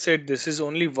 Okay, let's say this is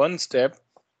only one step.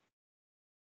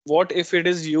 What if it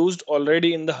is used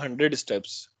already in the 100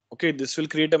 steps? Okay, this will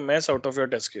create a mess out of your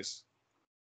test case.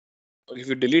 If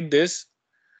you delete this,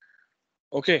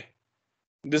 okay,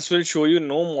 this will show you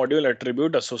no module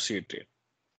attribute associated,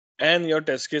 and your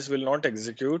test case will not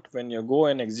execute. When you go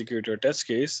and execute your test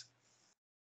case,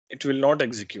 it will not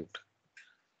execute.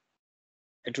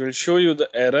 It will show you the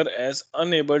error as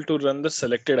unable to run the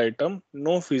selected item.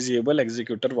 No feasible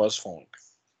executor was found.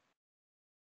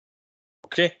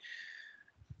 Okay.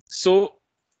 So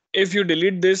if you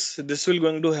delete this, this will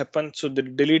going to happen. So the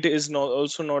delete is not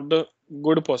also not the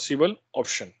good possible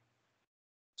option.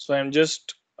 So I'm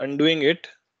just undoing it.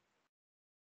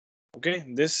 Okay.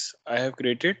 This I have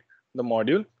created the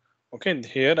module. Okay.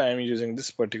 Here I am using this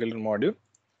particular module.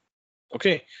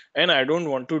 Okay. And I don't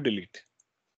want to delete.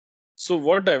 So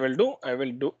what I will do, I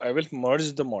will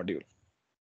merge the module.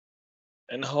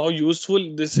 And how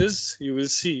useful this is, you will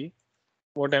see.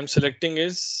 What I'm selecting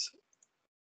is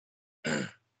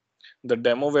the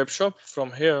demo web shop.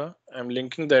 From here, I'm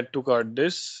linking that to cart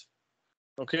this.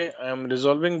 Okay, I'm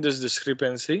resolving this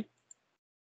discrepancy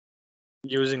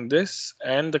using this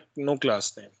and the no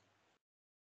class name.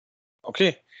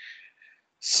 Okay,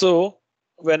 so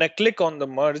when I click on the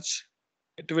merge,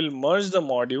 it will merge the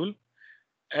module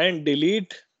and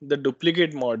delete the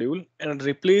duplicate module and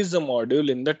replace the module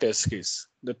in the test case.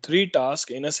 The three tasks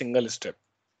in a single step.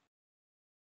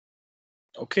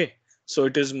 Okay, so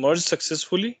it is merged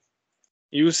successfully.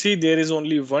 You see there is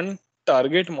only one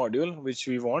target module which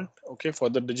we want, okay, for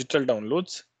the digital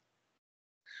downloads.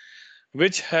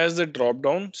 which has the drop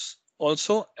downs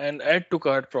also, and add to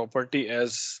cart property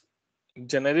as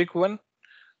generic one.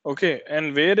 Okay,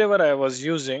 and wherever I was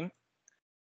using,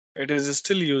 it is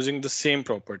still using the same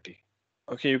property.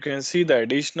 Okay, you can see the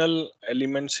additional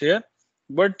elements here,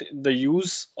 but the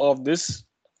use of this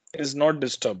is not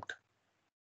disturbed.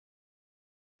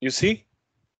 You see?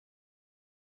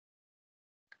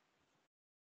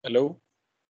 Hello?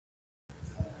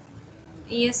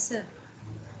 Yes, sir.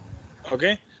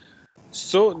 Okay,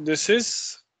 so this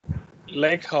is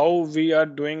like how we are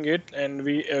doing it, and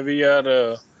we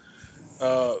are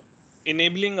uh,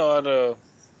 enabling our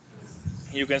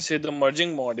you can say the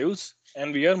merging modules,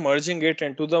 and we are merging it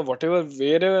into the whatever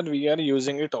wherever we are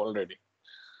using it already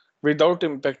without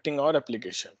impacting our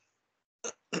application.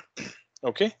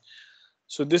 Okay,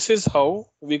 so this is how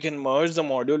we can merge the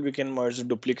module. We can merge the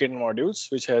duplicate modules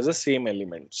which has the same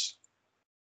elements.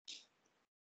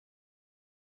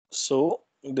 So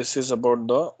this is about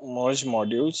the merge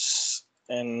modules,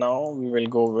 and now we will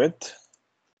go with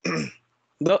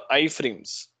the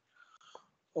iframes.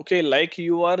 Okay, like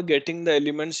you are getting the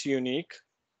elements unique.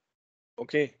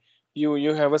 Okay,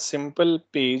 you have a simple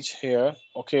page here.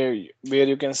 Okay, where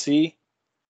you can see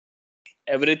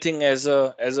everything as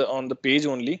a on the page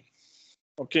only.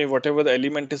 Okay, whatever the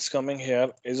element is coming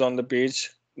here is on the page.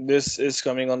 This is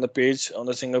coming on the page, on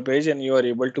the single page, and you are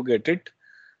able to get it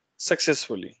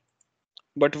successfully.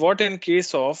 But what in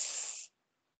case of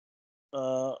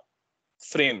uh,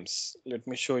 frames? Let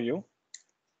me show you.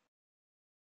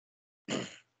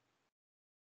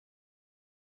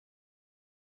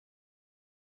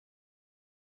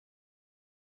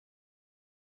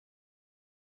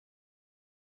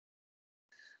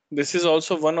 This is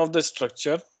also one of the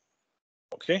structure.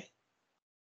 Okay,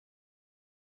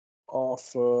 of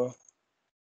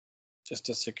just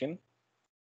a second.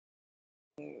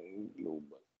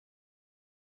 Global.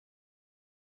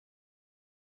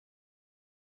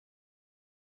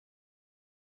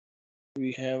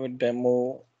 We have a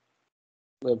demo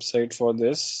website for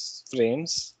this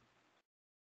frames.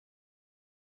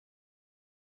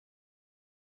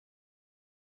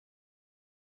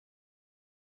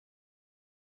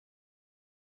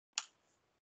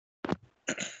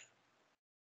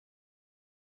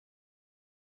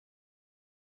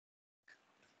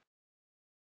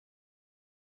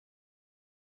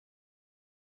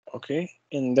 Okay,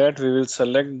 in that we will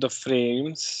select the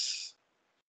frames.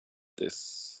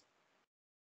 This.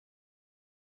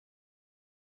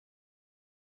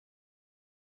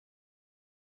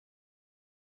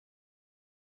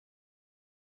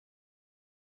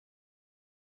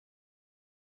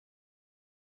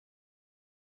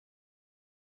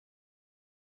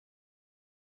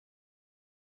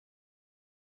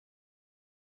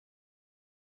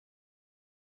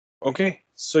 Okay,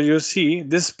 so you see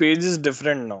this page is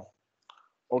different now.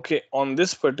 Okay, on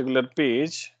this particular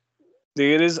page,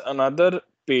 there is another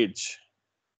page.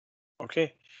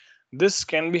 Okay, this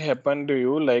can be happen to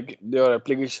you like your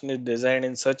application is designed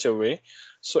in such a way.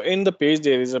 So in the page,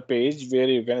 there is a page where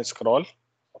you can scroll.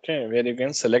 Okay, where you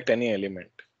can select any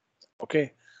element.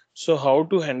 Okay, so how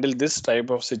to handle this type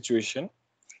of situation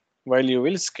while you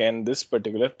will scan this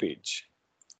particular page?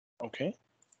 Okay,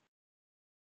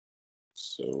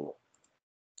 so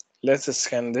let's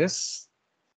scan this.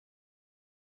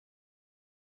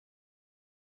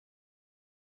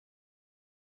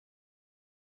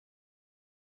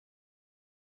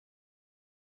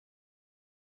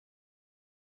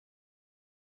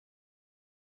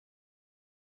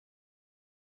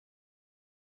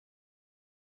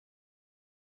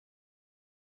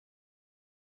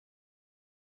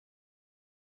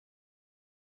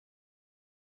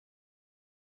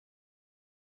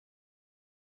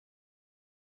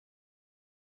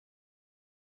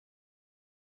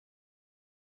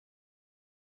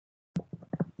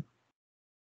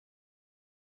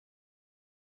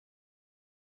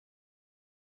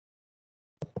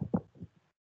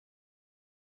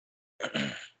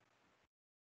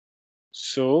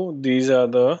 So these are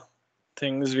the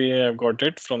things we have got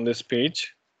it from this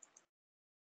page.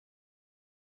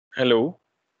 Hello,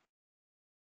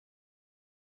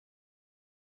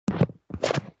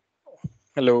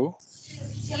 hello.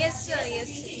 Yes, sir. Yes,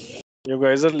 sir. You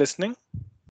guys are listening.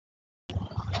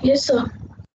 Yes, sir.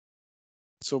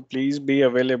 So please be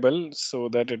available so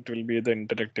that it will be the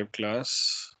interactive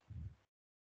class.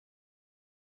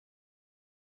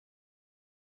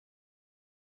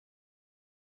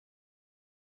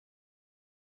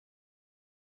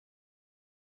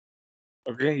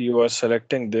 Okay, you are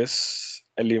selecting this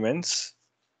elements.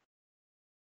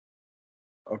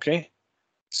 Okay,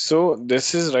 so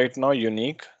this is right now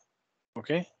unique.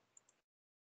 Okay,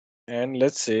 and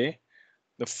let's say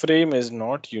The frame is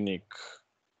not unique.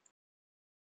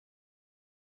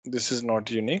 This is not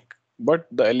unique, but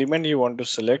the element you want to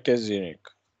select is unique.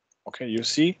 Okay, you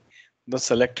see the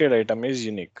selected item is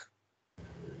unique.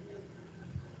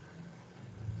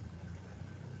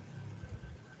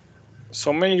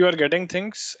 Soumya, you are getting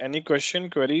things? Any question,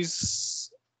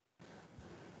 queries?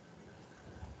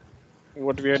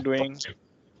 What we are doing?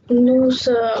 No,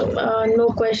 sir. No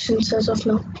questions as of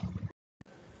now.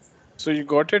 So you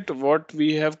got it? What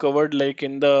we have covered, like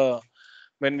in the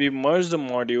when we merged the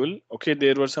module, okay,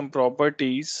 there were some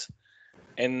properties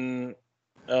in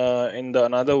the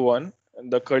another one,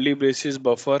 the curly braces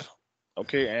buffer,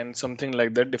 okay, and something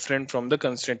like that, different from the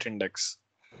constraint index.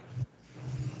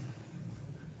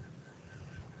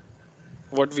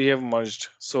 What we have merged.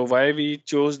 So why we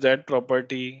chose that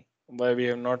property? Why we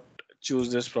have not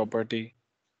choose this property?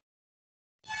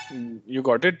 You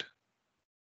got it?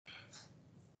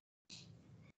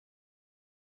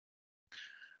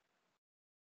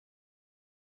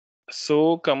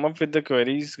 So come up with the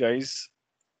queries, guys.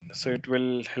 So it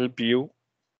will help you.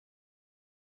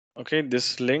 Okay,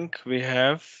 this link we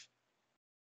have,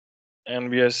 and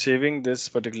we are saving this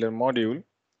particular module.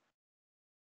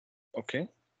 Okay,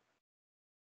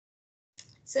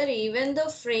 Sir, even though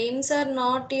frames are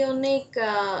not unique,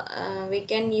 we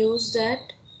can use that.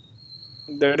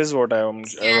 that is what I want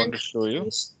Scan to show you.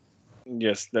 frames.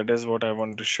 Yes, that is what I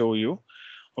want to show you.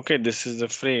 Okay, this is the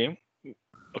frame.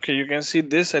 Okay, you can see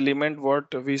this element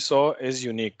what we saw is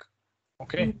unique.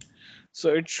 Okay, so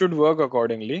it should work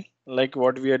accordingly, like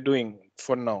what we are doing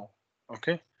for now.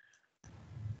 Okay,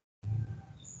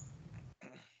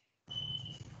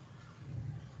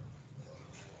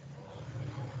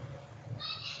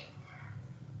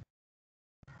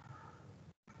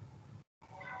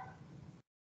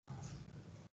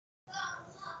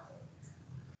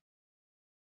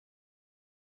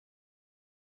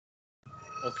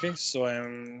 okay, so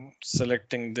I'm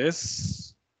selecting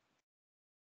this.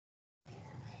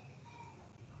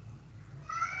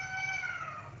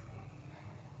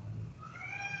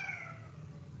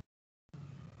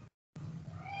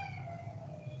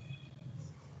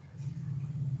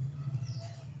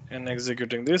 And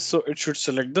executing this, so it should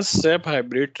select the SAP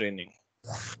hybrid training.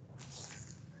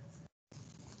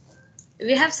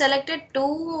 We have selected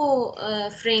two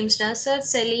frames now, sir.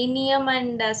 Selenium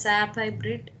and SAP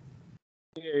hybrid.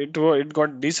 It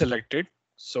got deselected.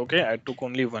 So okay, I took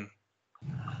only one.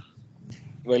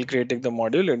 While creating the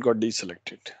module, it got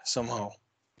deselected somehow.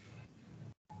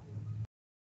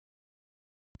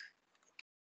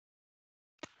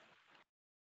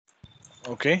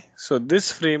 Okay, so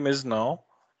this frame is now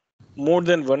more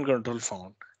than one control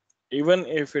found, even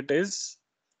if it is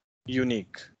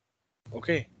unique.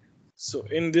 Okay, so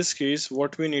in this case,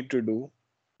 what we need to do,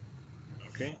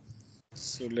 okay,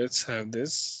 so let's have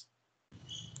this.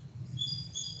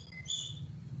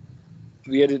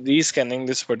 We are rescanning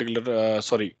this particular,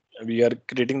 sorry, we are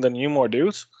creating the new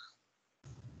modules.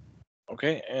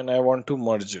 Okay, and I want to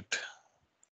merge it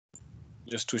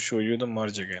just to show you the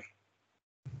merge again.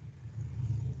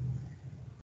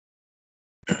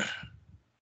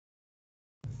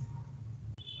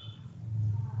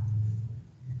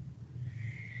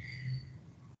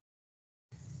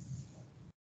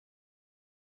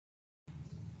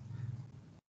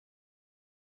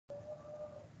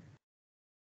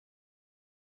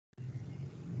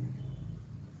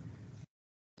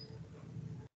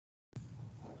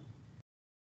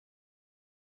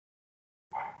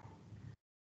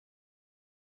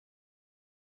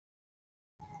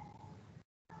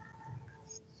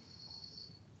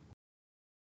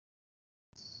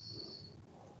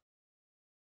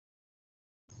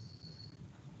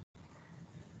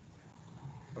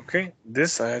 Okay,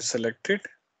 this I have selected.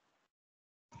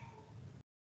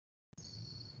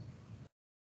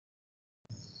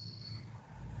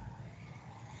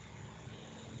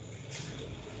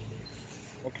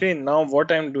 Okay, now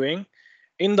what I'm doing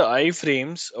in the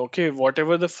iframes, okay,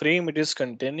 whatever the frame it is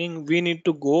containing, we need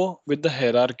to go with the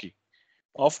hierarchy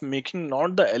of making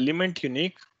not the element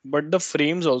unique, but the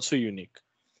frames also unique,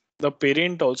 the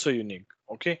parent also unique.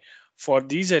 Okay, for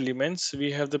these elements,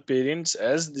 we have the parents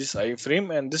as this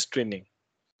iframe and this training.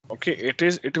 Okay,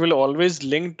 it will always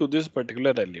link to this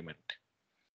particular element,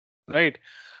 right?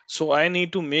 So I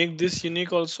need to make this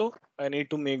unique also. I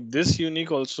need to make this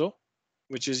unique also,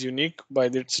 which is unique by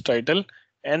its title,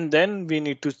 and then we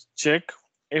need to check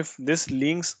if this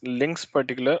links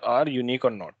particular are unique or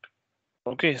not.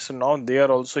 Okay, so now they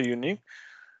are also unique.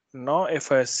 Now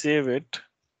if I save it,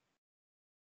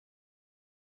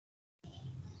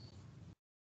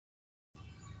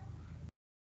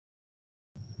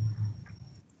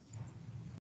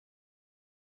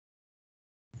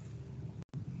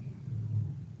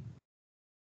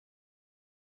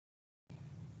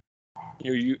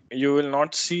 You will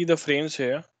not see the frames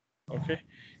here. Okay,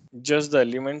 just the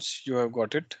elements. You have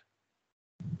got it.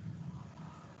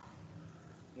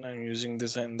 I'm using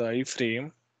this in the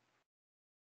iframe,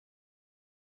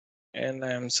 and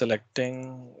I am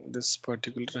selecting this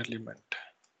particular element.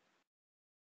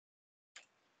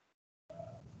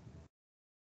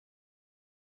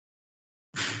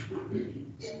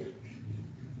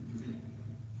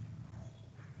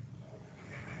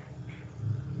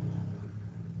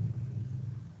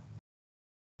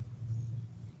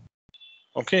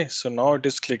 Okay, so now it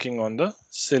is clicking on the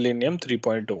Selenium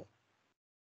 3.0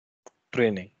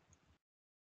 training,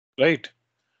 right?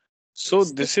 So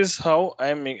Sir, this is how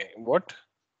I'm making what?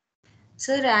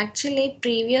 sir, actually,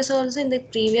 previous also in the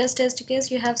previous test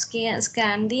case, you have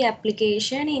scanned the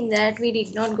application. In that, we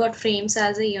did not got frames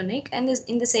as a unique. And this,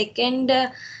 in the second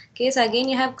case, again,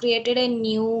 you have created a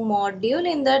new module.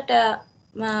 In that,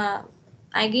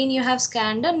 again, you have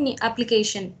scanned a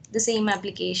application, the same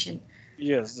application.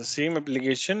 Yes, the same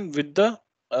application with the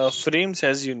frames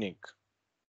as unique.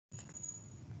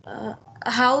 Uh,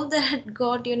 how that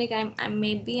got unique?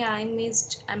 Maybe I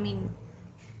missed. Uh,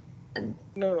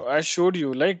 No, I showed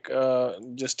you like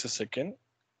just a second.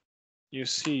 You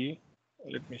see,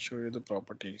 let me show you the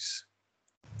properties.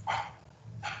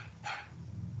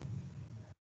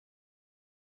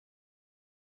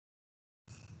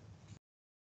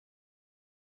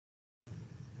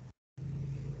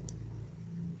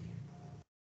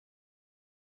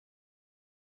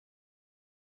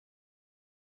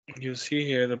 You see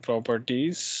here the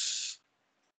properties.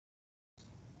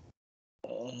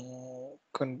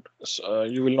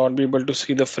 You will not be able to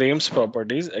see the frames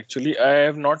properties. Actually, I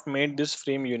have not made this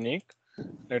frame unique.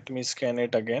 Let me scan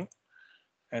it again.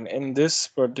 And in this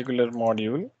particular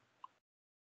module,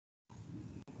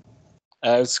 I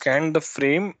have scanned the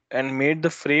frame and made the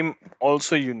frame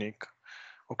also unique.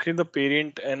 Okay, the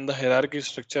parent and the hierarchy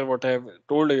structure, what I have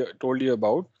told you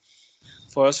about.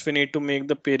 First, we need to make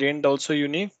the parent also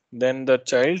unique, then the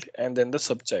child, and then the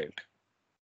subchild.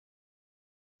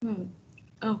 hmm.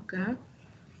 Okay.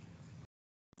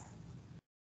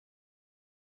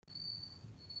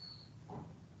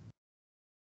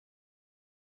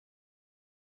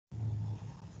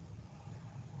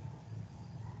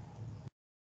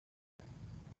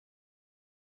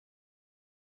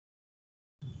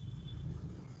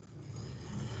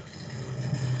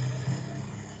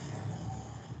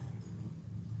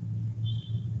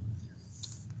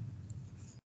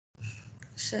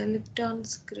 Select on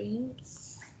screen.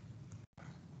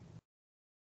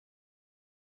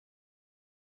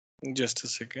 Just a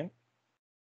second.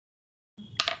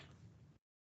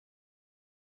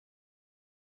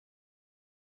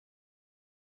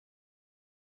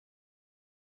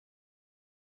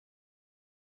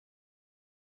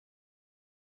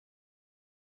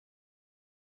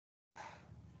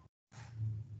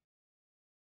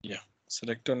 Yeah,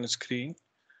 select on the screen,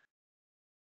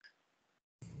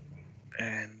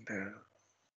 and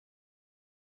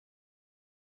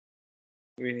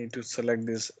we need to select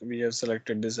this. We have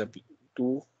selected this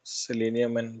two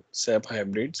Selenium and SAP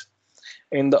hybrids.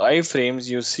 In the iframes,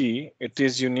 you see it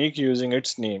is unique using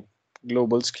its name,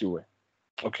 Global QA.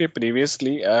 Okay,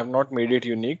 previously I have not made it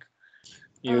unique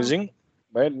Oh, using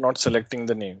by not selecting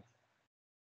the name.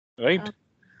 Right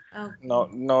oh,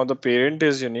 okay. now the parent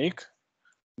is unique,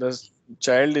 the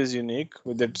child is unique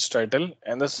with its title,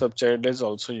 and the subchild is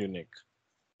also unique.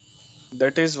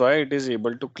 That is why it is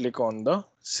able to click on the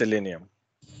Selenium.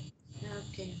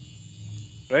 Okay.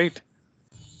 Right.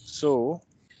 So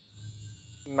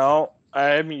now I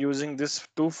am using this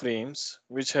two frames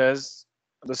which has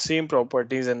the same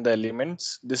properties and the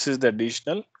elements. This is the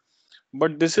additional,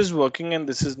 but this is working and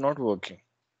this is not working.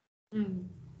 Hmm.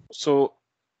 So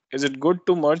is it good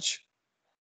to merge?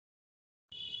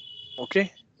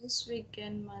 Okay. Yes, we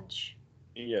can merge.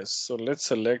 Yes. So let's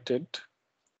select it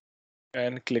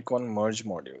and click on merge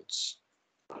modules.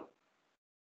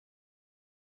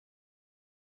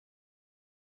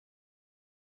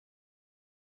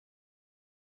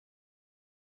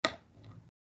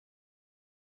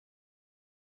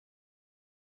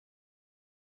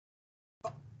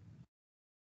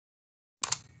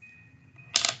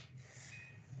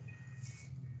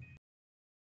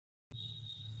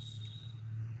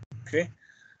 Okay.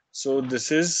 So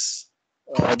this is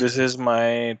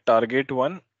my target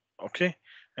one. Okay.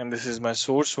 And this is my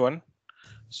source one.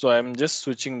 So I'm just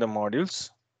switching the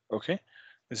modules. Okay.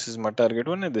 This is my target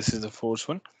one and this is the force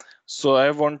one. So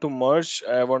I want to merge,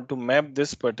 I want to map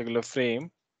this particular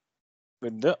frame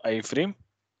with the iframe.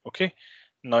 Okay.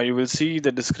 Now you will see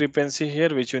the discrepancy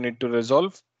here, which you need to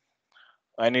resolve.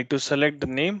 I need to select the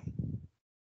name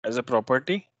as a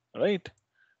property. right?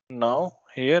 Now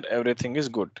here everything is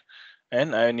good,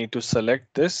 and I need to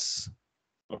select this,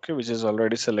 okay, which is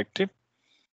already selected.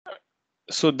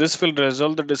 So this will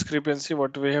resolve the discrepancy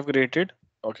what we have created.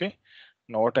 Okay,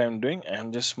 now what I'm doing,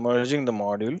 I'm just merging the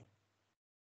module.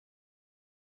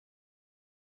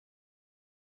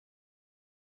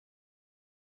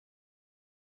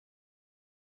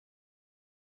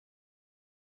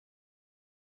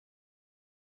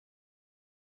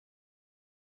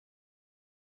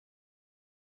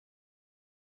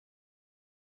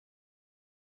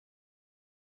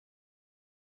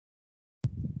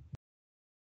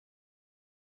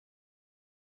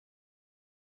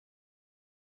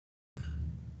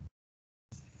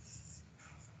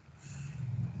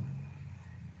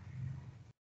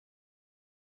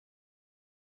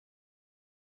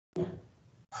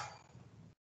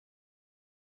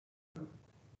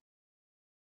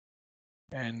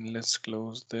 And let's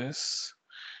close this.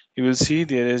 You will see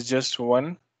there is just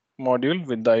one module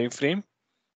with the iframe.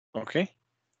 Okay,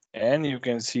 and you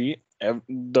can see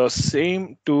the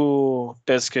same two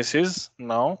test cases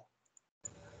now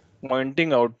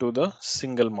pointing out to the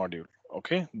single module.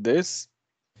 Okay, this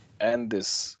and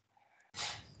this.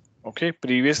 Okay,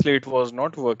 previously it was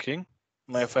not working.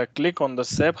 Now if I click on the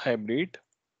SAP hybrid,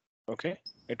 okay,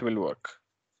 it will work.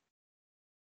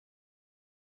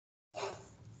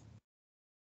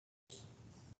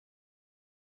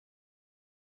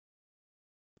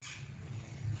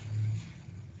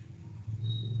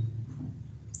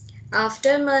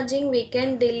 After merging, we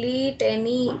can delete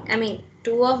any, I mean,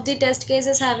 two of the test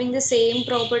cases having the same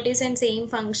properties and same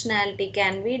functionality.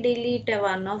 Can we delete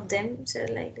one of them? So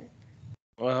like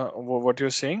that. What you're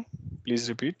saying? Please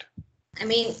repeat. I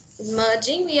mean,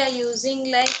 merging we are using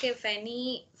like if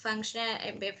any function,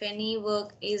 if any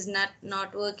work is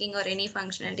not working or any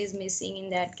functionality is missing, in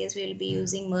that case we will be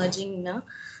using merging now.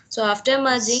 So after Yes.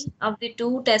 merging of the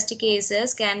two test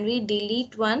cases, can we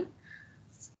delete one?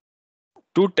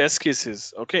 Two test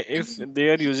cases. Okay, I if mean, they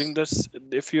are using this,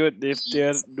 if they are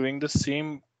yes. doing the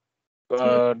same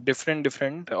Hmm.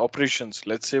 different operations.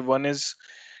 Let's say one is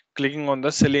clicking on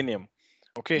the selenium,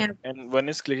 okay, Yeah. and one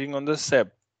is clicking on the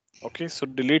sep. Okay, so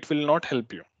delete will not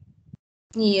help you,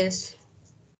 Yes.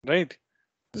 right?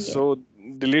 Yeah. So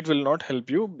delete will not help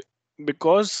you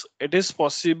because it is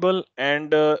possible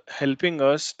and helping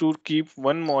us to keep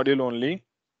one module only.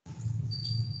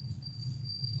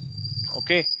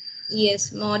 Okay, Yes.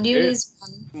 Module it is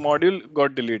one. module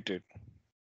got deleted.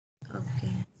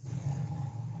 Okay.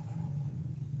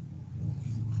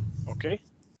 Okay,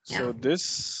 Yeah. so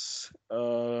this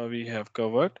we have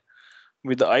covered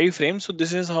with the iframe. So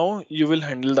this is how you will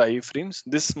handle the iframes.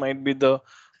 This might be the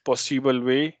possible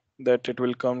way that it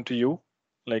will come to you,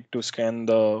 like to scan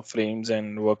the frames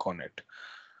and work on it.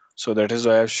 So that is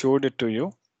why I've showed it to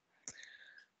you.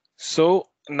 So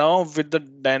now with the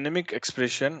dynamic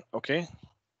expression, okay,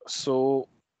 so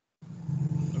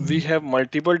we have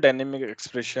multiple dynamic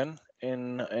expression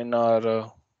in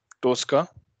our Tosca.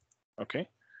 Okay,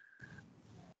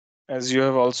 as you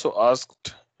have also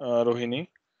asked, Rohini,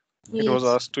 it was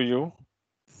Yes. asked to you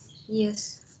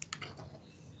Yes.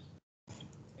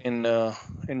 in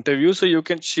interview, so you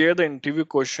can share the interview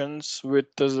questions with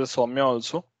the Soumya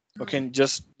also. Okay, and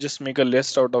just make a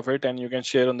list out of it and you can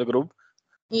share on the group,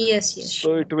 Yes. Yes. so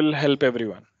Sure. it will help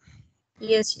everyone.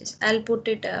 Yes. Yes. I'll put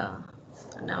it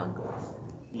now.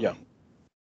 Yeah,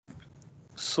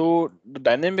 so the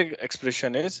dynamic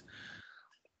expression is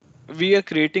we are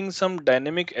creating some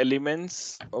dynamic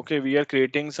elements. Okay, we are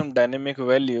creating some dynamic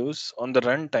values on the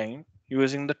runtime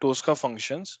using the Tosca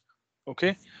functions.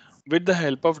 Okay, with the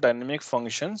help of dynamic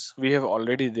functions we have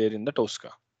already there in the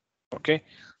Tosca. Okay,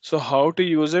 so how to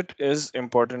use it is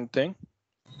important thing.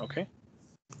 Okay,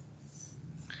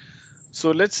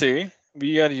 so let's say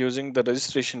we are using the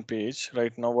registration page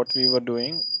right now. What we were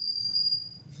doing,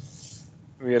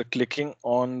 we are clicking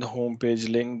on the home page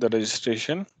link, the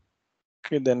registration.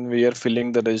 Okay, then we are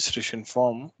filling the registration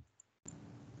form.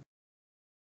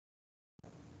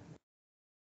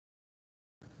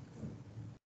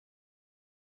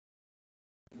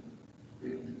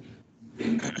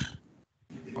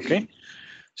 Okay,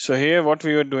 so here what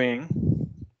we are doing,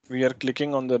 we are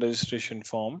clicking on the registration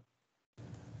form.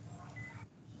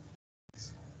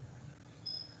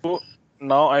 So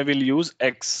now I will use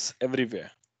X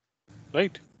everywhere,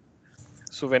 right?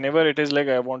 So whenever it is like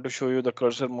I want to show you the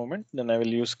cursor movement, then I will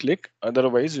use click.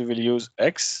 Otherwise, we will use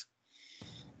X.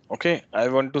 Okay, I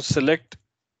want to select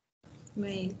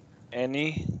Mail.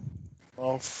 any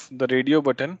of the radio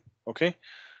button. Okay,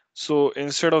 so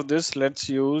instead of this, let's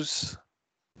use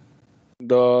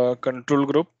the control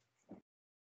group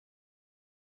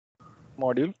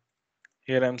module.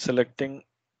 Here I'm selecting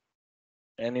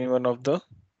any one of the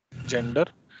gender.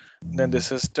 Then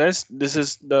this is test. This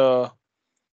is the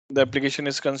application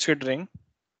is considering,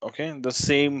 okay, the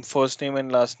same first name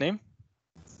and last name.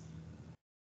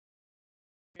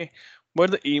 Okay,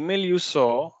 but the email you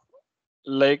saw,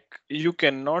 like you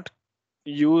cannot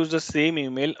use the same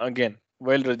email again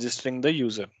while registering the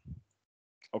user.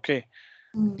 Okay,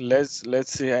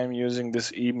 let's say I'm using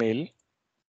this email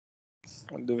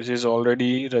which is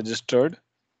already registered,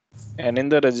 and in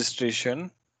the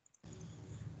registration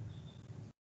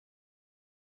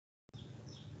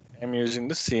I'm using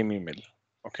the same email.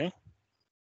 Okay.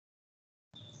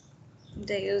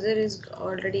 The user is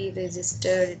already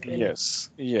registered. It will.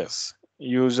 Yes.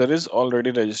 User is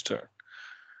already registered.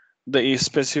 The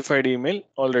specified email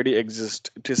already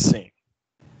exists. It is same.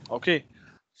 Okay.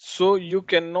 So you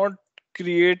cannot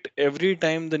create every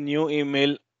time the new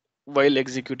email while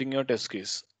executing your test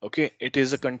case. Okay. It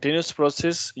is a continuous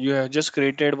process. You have just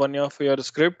created one of your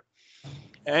script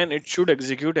and it should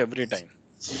execute every time.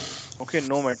 Okay.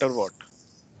 No matter what.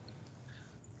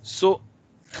 So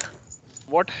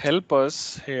what help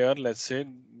us here, let's say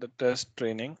the test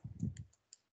training.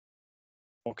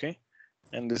 Okay.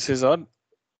 And this is our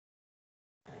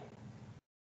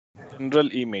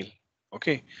general email.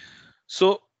 Okay.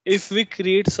 So if we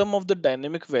create some of the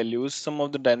dynamic values, some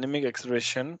of the dynamic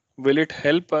expression, will it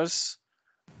help us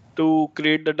to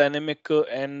create the dynamic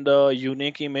and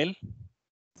unique email?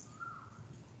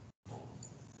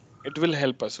 It will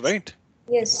help us, right?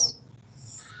 Yes.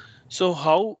 So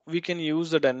how we can use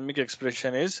the dynamic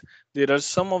expression is there are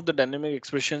some of the dynamic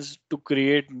expressions to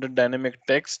create the dynamic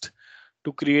text,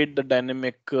 to create the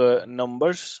dynamic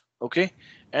numbers, okay?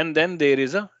 And then there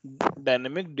is a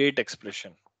dynamic date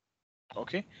expression,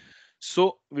 okay?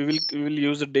 So we will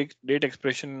use the date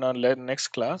expression in our next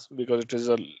class because it is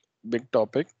a big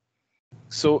topic.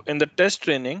 So in the test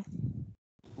training,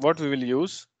 what we will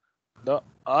use the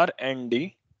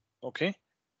RND, okay,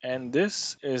 and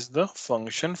this is the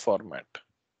function format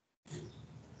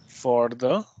for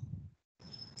the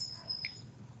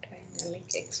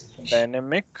Dynamic expression.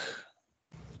 dynamic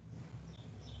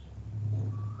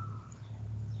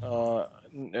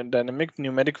dynamic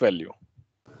numeric value.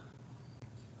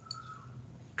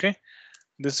 Okay,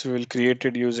 this we will create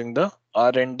it using the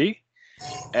RND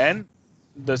and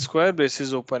the square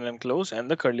braces open and close and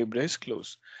the curly brace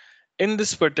close. In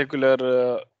this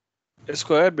particular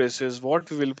square braces, what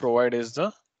we will provide is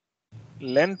the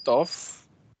length of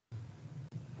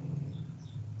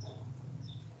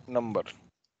number.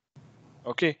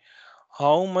 Okay,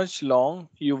 how much long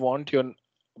you want your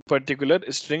particular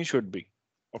string should be.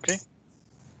 Okay,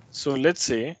 so let's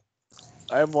say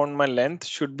I want my length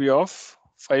should be of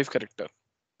 5 character.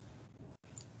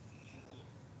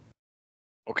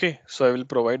 Okay, so I will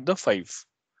provide the 5,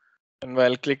 and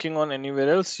while clicking on anywhere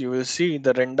else you will see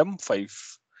the random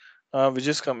 5 which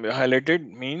is highlighted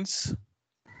means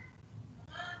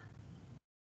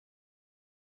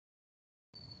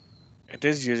it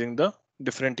is using the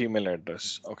different email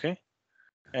address. Okay,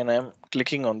 and I'm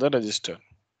clicking on the register.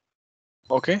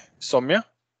 Okay, Soumya,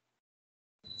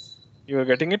 you are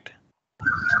getting it?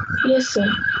 Yes, sir.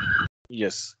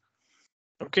 Yes.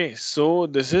 Okay, so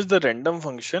this is the random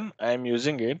function. I am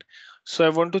using it. So I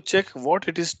want to check what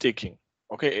it is taking.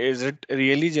 Okay, is it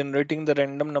really generating the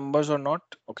random numbers or not?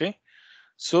 Okay,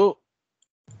 so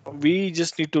we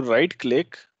just need to right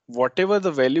click whatever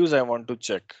the values I want to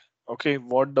check. Okay,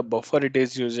 what the buffer it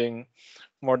is using,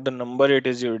 what the number it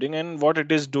is using, and what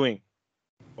it is doing.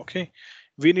 Okay,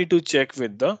 we need to check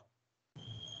with the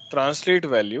translate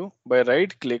value by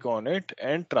right click on it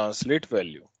and translate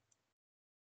value.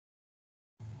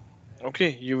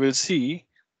 Okay, you will see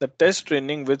the test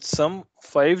training with some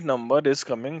 5 number is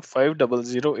coming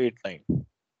 50089,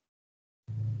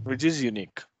 which is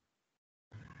unique.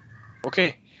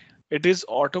 Okay, it is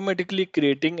automatically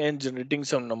creating and generating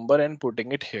some number and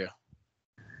putting it here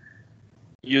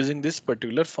using this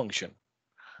particular function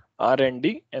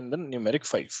RND and the numeric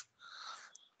 5.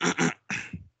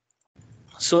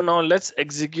 So now let's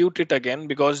execute it again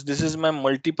because this is my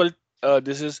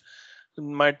this is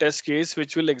my test case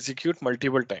which will execute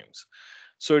multiple times.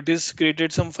 So it is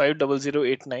created some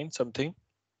 50089 something.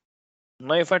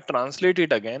 Now if I translate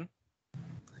it again,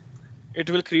 it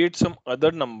will create some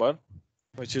other number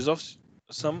which is of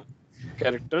some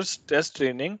characters test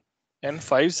training and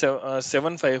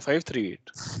 75538,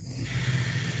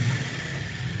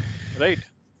 right?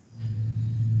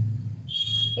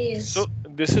 So Yes.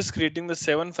 this is creating the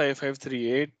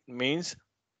 75538 means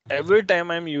every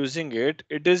time I'm using it,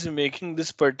 it is making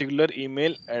this particular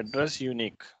email address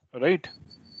unique, right?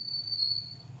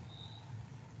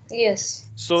 Yes.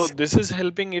 So this is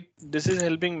helping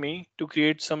me to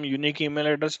create some unique email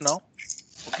address now.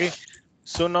 Okay.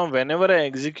 So now whenever I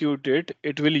execute it,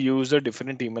 it will use a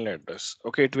different email address.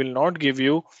 Okay. It will not give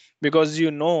you, because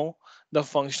the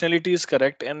functionality is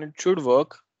correct and it should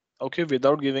work. Okay.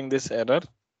 Without giving this error,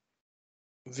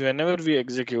 whenever we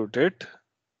execute it,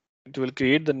 it will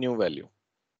create the new value.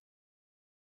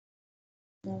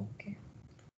 Okay.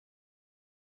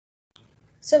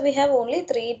 So we have only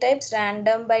three types: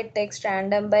 random by text,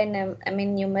 random by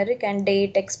numeric, and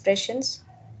date expressions.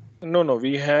 No, no,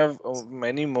 we have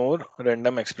many more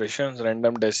random expressions,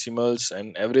 random decimals,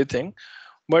 and everything.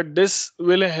 But this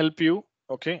will help you,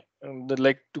 okay,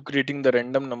 like to creating the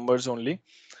random numbers only.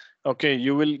 Okay,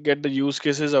 you will get the use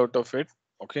cases out of it.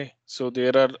 Okay, so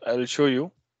there are, I'll show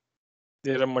you.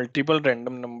 There are multiple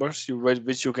random numbers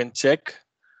which you can check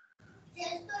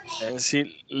and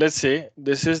see. Let's say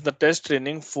this is the test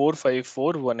training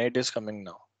 45418 is coming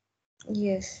now.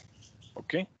 Yes.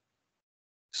 Okay,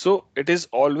 so it is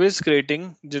always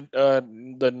creating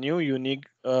the new unique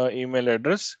email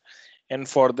address, and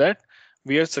for that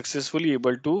we are successfully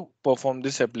able to perform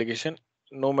this application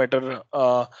no matter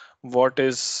what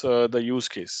is the use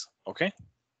case. Okay,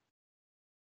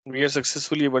 we are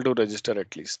successfully able to register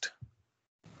at least.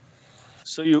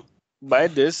 So you, by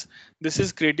this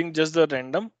is creating just the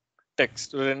random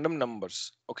text, random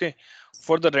numbers. Okay,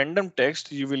 for the random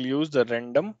text you will use the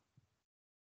random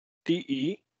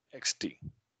text.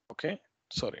 Okay,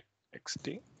 sorry,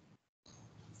 xt.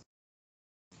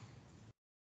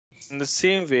 In the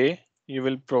same way you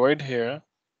will provide here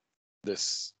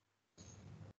this.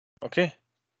 Okay,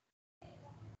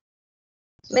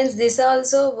 Means this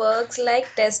also works like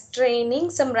test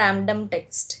training some random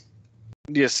text.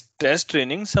 yes, test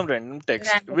training some random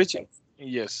text, Random which, text.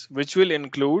 yes, which will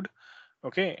include,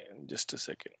 okay, just a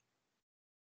second.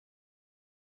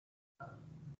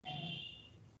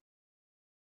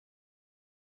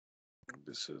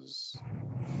 This is,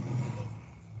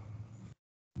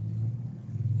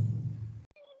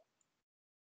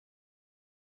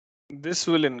 this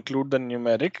will include the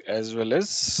numeric as well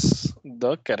as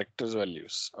the characters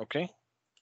values. Okay,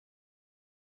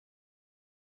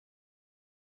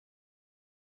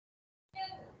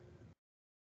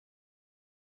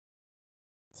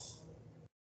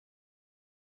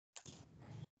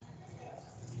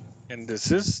 and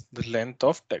this is the length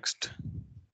of text.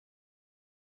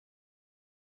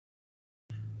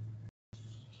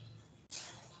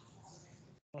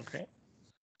 Okay,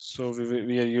 so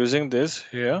we are using this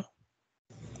here,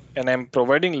 and I'm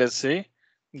providing, let's say,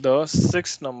 the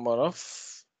sixth number of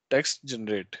text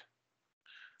generate.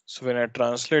 So when I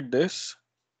translate this,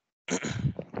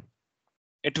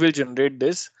 it will generate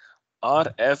this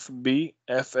RFB,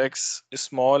 FX,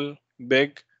 small,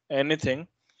 big, anything.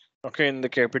 Okay, in the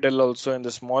capital also, in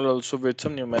the small also, with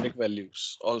some numeric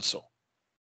values also.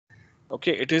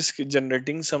 Okay, it is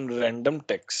generating some random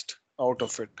text out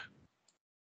of it,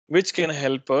 which can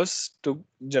help us to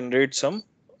generate some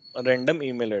random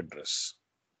email address.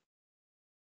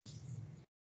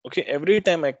 Okay, every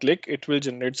time I click, it will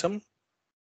generate some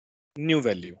new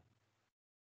value.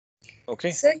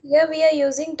 Okay, So here we are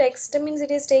using text means it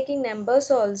is taking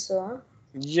numbers also.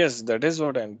 yes, that is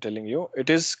what I'm telling you. It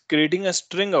is creating a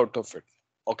string out of it.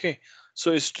 Okay,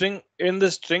 so a string, in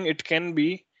the string it can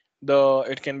be the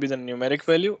numeric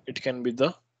value, it can be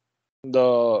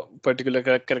the particular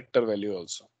character value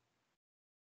also.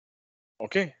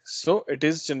 Okay, so it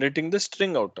is generating the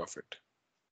string out of it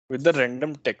with the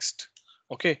random text.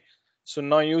 Okay, so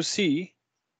now you see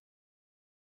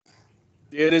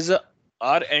there is a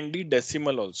RND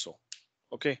decimal also.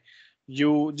 Okay,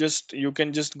 you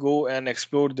can just go and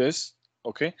explore this.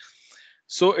 Okay,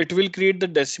 so it will create the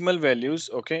decimal values.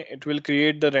 Okay, it will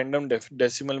create the random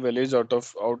decimal values out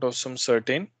of some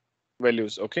certain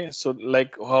values. Okay, so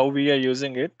like how we are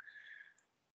using it.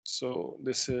 So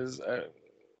this is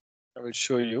I will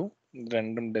show you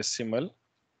random decimal.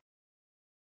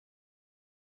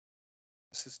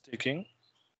 This is taking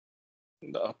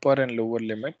the upper and lower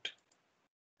limit.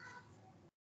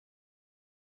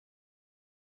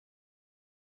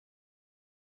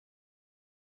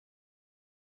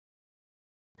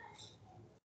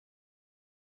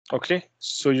 Okay,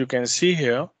 so you can see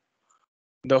here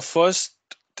the first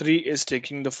three is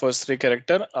taking the first three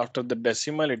character. After the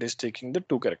decimal, it is taking the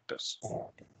two characters.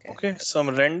 Okay, some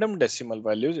random decimal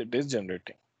values it is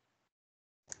generating.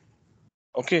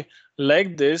 Okay,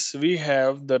 like this we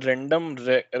have the random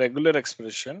regular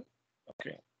expression.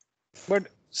 Okay, but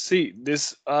see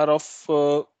these are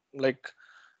of like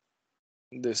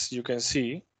this. You can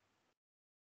see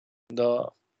the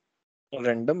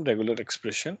random regular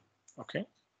expression. Okay,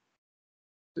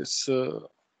 This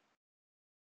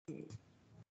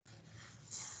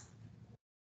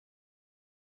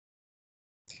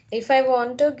If I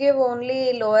want to give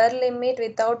only lower limit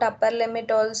without upper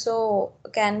limit also,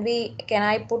 can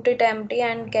I put it empty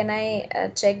and can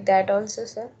I check that also,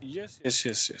 sir? yes, yes,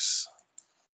 yes, yes.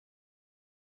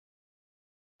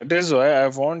 It is why I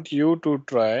want you to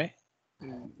try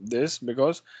this,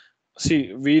 because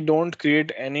see, we don't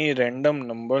create any random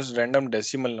numbers, random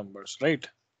decimal numbers, right?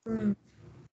 Mm.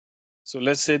 So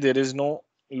let's say there is no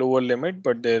lower limit,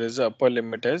 but there is a upper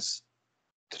limit as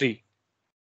 3.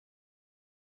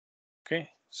 Okay,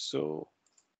 so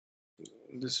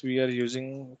this we are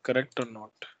using correct or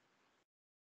not?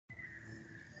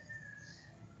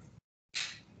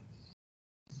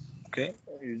 Okay,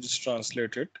 you just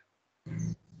translate it.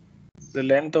 The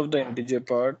length of the integer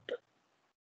part,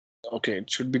 okay, it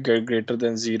should be greater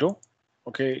than 0.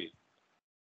 Okay,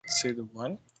 say the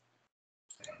 1.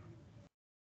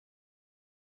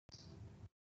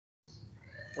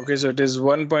 Okay, so it is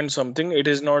 1 point something. It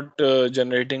is not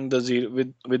generating the 0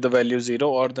 with the value 0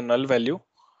 or the null value.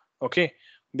 Okay,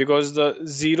 because the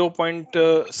 0 point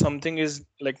something is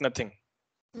like nothing,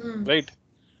 Mm. right?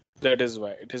 That is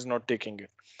why it is not taking it.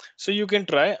 So you can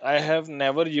try. I have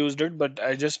never used it, but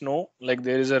I just know like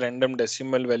there is a random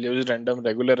decimal values, random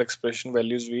regular expression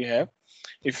values we have.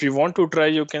 If you want to try,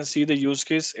 you can see the use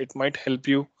case. It might help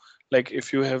you, like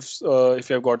if you have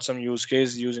got some use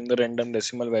case using the random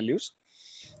decimal values.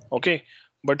 Okay,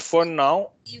 but for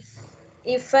now,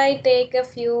 If I take a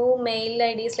few mail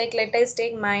IDs, like let us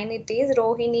take mine, it is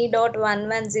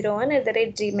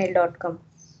rohini.1101@gmail.com.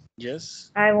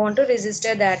 yes, I want to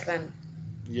register that one by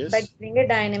yes, giving a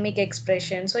dynamic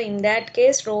expression. So in that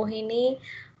case, Rohini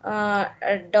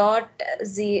dot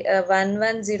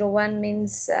 1101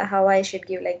 means how I should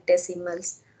give like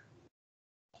decimals.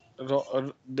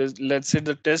 let's say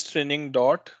the test training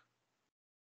dot.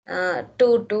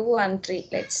 2213.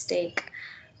 Let's take.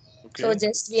 So Okay,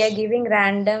 just we are giving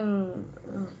random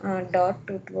dot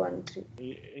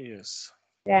 2213 yes.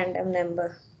 random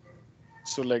number.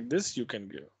 So like this you can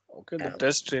give. Okay, the Uh,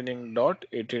 test training dot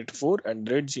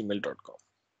 884@gmail.com.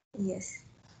 yes.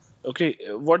 Okay,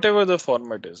 whatever the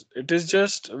format is, it is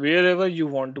just wherever you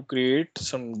want to create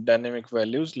some dynamic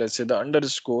values. Let's say the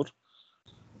underscore,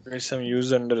 okay, some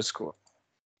user underscore.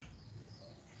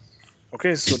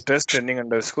 Okay, so test training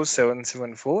underscore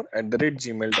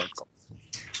 774@gmail.com.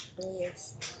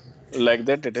 Yes. Like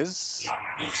that, it is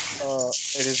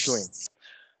doing.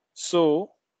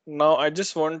 So now I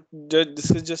just want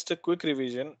this is just a quick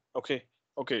revision. Okay,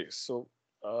 okay.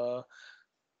 Uh,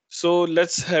 so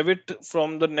let's have it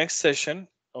from the next session.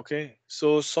 Okay.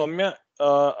 So Soumya,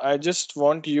 I just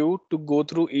want you to go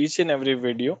through each and every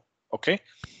video. Okay.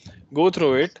 Go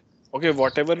through it. Okay.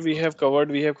 Whatever we have covered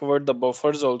the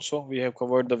buffers also. We have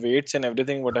covered the weights and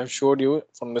everything what I've showed you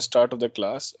from the start of the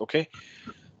class. Okay.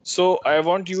 So I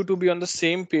want you to be on the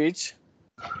same page.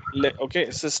 Okay,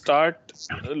 so start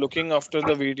looking after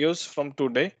the videos from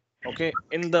today. Okay,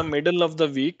 in the middle of the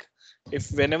week, if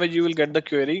whenever you will get the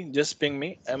query, just ping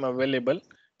me. I'm available.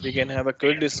 We can have a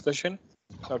quick discussion.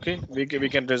 Okay, we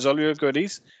can resolve your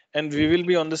queries, and we will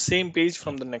be on the same page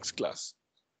from the next class.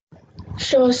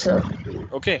 Sure, sir.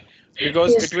 Okay,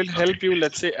 because Yes. it will help you.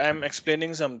 Let's say I'm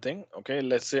explaining something. Okay,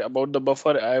 let's say about the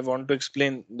buffer. I want to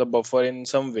explain the buffer in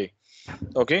some way.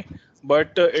 Okay,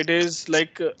 but it is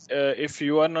like if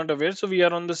you are not aware, so we are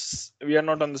not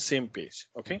on the same page.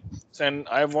 Okay, so and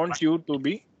I want you to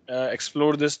be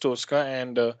explore this Tosca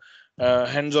and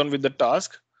hands on with the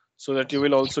task, so that you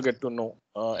will also get to know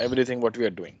everything what we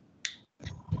are doing,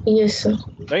 Yes, sir.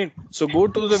 right? So go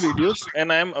to the videos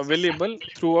and I am available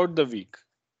throughout the week.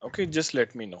 Okay, just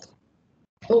let me know.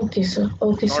 Okay, sir.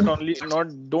 Okay, Not sir. only not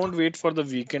Don't wait for the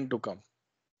weekend to come.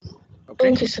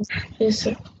 Okay, Okay, sir. Yes,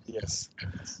 sir. yes.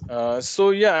 So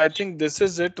yeah, I think this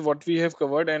is it what we have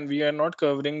covered, and we are not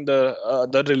covering the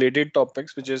related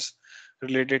topics which is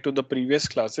related to the previous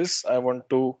classes. I want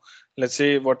to, let's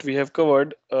say, what we have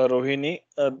covered, Rohini,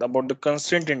 about the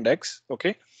constraint index.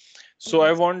 Okay, so I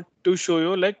Yes. want to show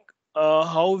you like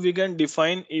how we can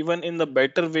define even in the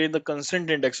better way the constraint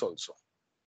index also.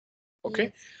 Okay,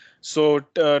 Yes. so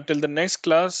till the next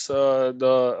class,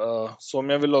 the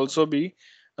Somya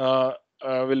uh,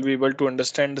 will be able to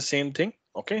understand the same thing.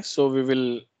 Okay, so we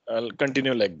will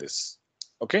continue like this.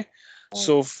 Okay, Oh,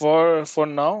 so for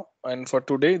now and for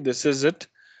today, this is it.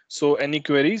 So any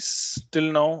queries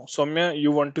till now, Somya,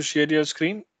 you want to share your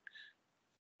screen,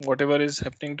 whatever is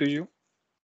happening to you?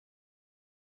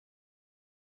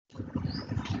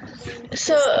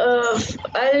 So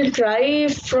I'll try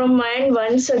from mine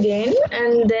once again,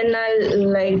 and then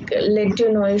I'll like let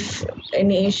you know if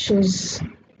any issues.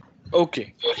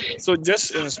 Okay, so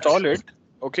just install it.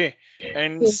 Okay,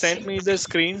 and Yes. send me the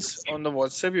screens on the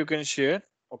WhatsApp. You can share.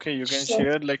 Okay, you can Sure.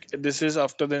 share like this is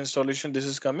after the installation. This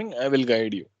is coming. I will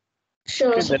guide you.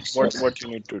 Sure, Okay, sir. then Sure. what you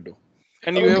need to do.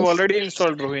 And you have Okay. already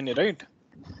installed Rohini, right?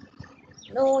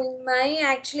 No, in my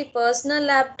actually personal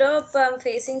laptop, I'm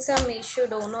facing some issue.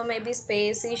 Don't know, maybe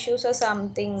space issues or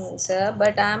something, sir.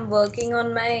 But I'm working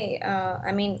on my,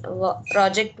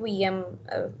 project VM.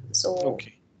 So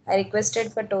Okay. I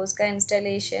requested for Tosca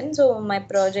installation. So my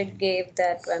project gave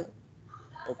that one.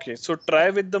 Okay. So try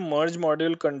with the merge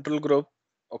module control group.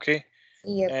 Okay,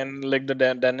 Yep. and like the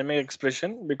dynamic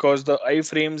expression, because the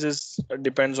iframes is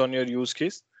depends on your use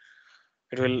case.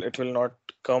 It will not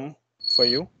come for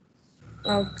you.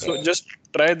 So Okay. just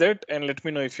try that and let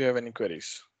me know if you have any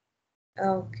queries.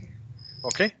 Okay.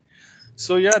 Okay.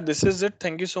 So yeah, this is it.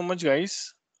 Thank you so much,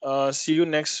 guys. See you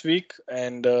next week,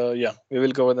 and yeah, we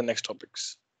will cover the next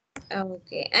topics.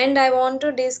 Okay. And I want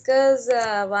to discuss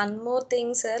one more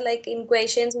thing, sir. Like in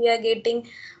questions, we are getting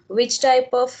which type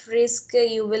of risk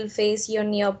you will face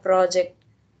on your project.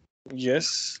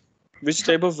 Yes. Which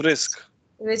type of risk?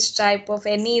 Which type of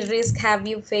any risk have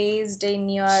you faced in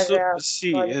So your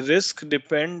see, project? risk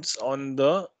depends on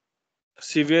the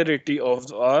severity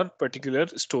of our particular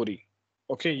story.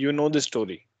 Okay, you know the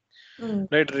story, Mm,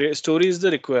 right? Story is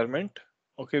the requirement.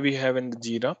 Okay, we have in the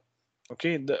Jira.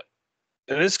 Okay, the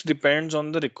risk depends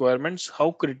on the requirements,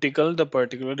 how critical the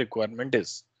particular requirement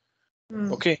is.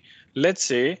 mm, Okay, let's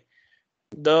say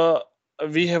the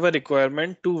we have a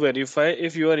requirement to verify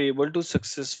if you are able to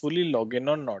successfully log in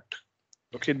or not.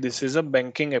 Okay, this is a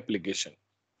banking application.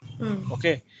 mm,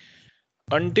 Okay,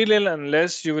 until and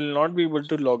unless you will not be able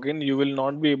to log in, you will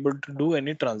not be able to do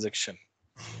any transaction.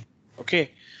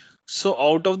 Okay, so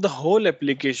out of the whole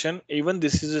application, even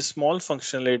this is a small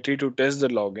functionality to test the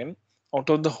login. Out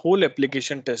of the whole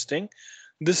application testing,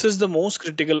 this is the most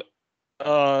critical,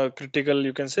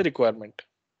 you can say, requirement.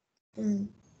 mm,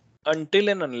 Until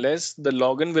and unless the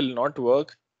login will not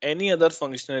work, any other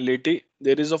functionality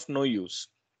there is of no use.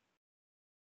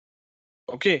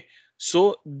 Okay,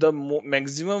 so the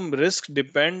maximum risk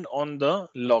depend on the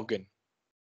login.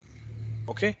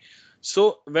 Okay,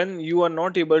 so when you are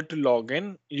not able to log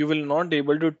in, you will not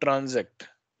able to transact.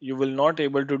 You will not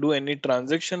able to do any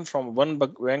transaction from one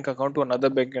bank account to another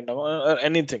bank account or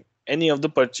anything, any of the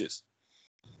purchase.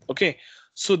 Okay,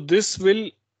 so this will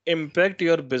impact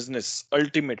your business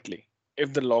ultimately.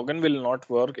 If the login will not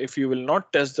work, if you will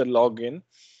not test the login,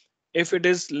 if it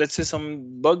is, let's say,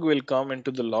 some bug will come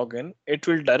into the login, it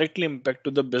will directly impact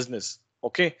to the business.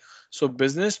 Okay, so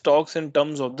business talks in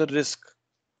terms of the risk,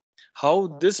 how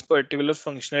this particular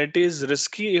functionality is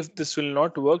risky if this will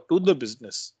not work to the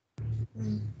business.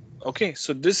 mm. Okay,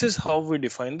 so this is how we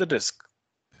define the risk.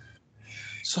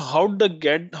 So how to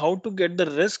get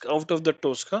the risk out of the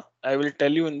Tosca, I will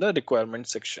tell you in the requirement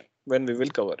section when we will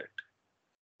cover it.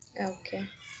 Okay.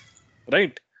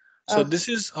 Right. So Okay. this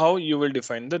is how you will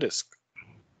define the risk.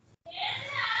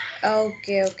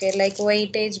 Okay. Okay. Like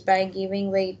weightage by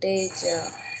giving weightage.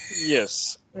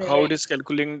 Yes. How it Relate. is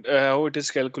calculating how it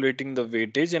is calculating the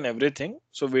weightage and everything.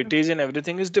 So weightage and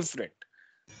everything is different.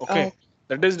 Oh. Okay,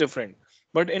 that is different.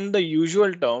 But in the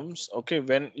usual terms, okay,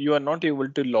 when you are not able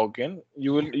to log in,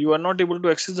 you are not able to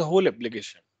access the whole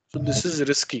application. So this is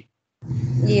risky,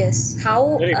 Yes.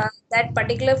 How right? that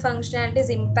particular functionality is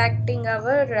impacting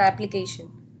our application.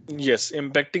 Yes,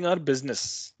 impacting our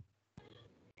business.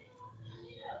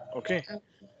 Okay,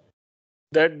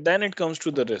 that then it comes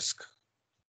to the risk.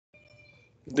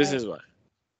 This Oh, is why.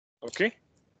 Okay.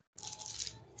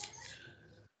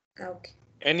 okay.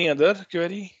 Any other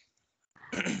query?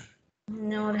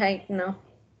 No, right now.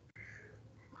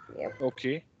 Yep.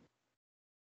 Okay.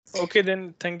 Okay,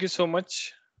 then thank you so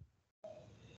much.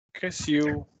 Okay, see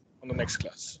you on the next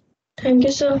class. Thank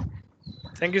you, sir.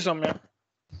 Thank you, Samya.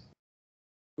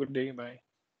 Good day. Bye.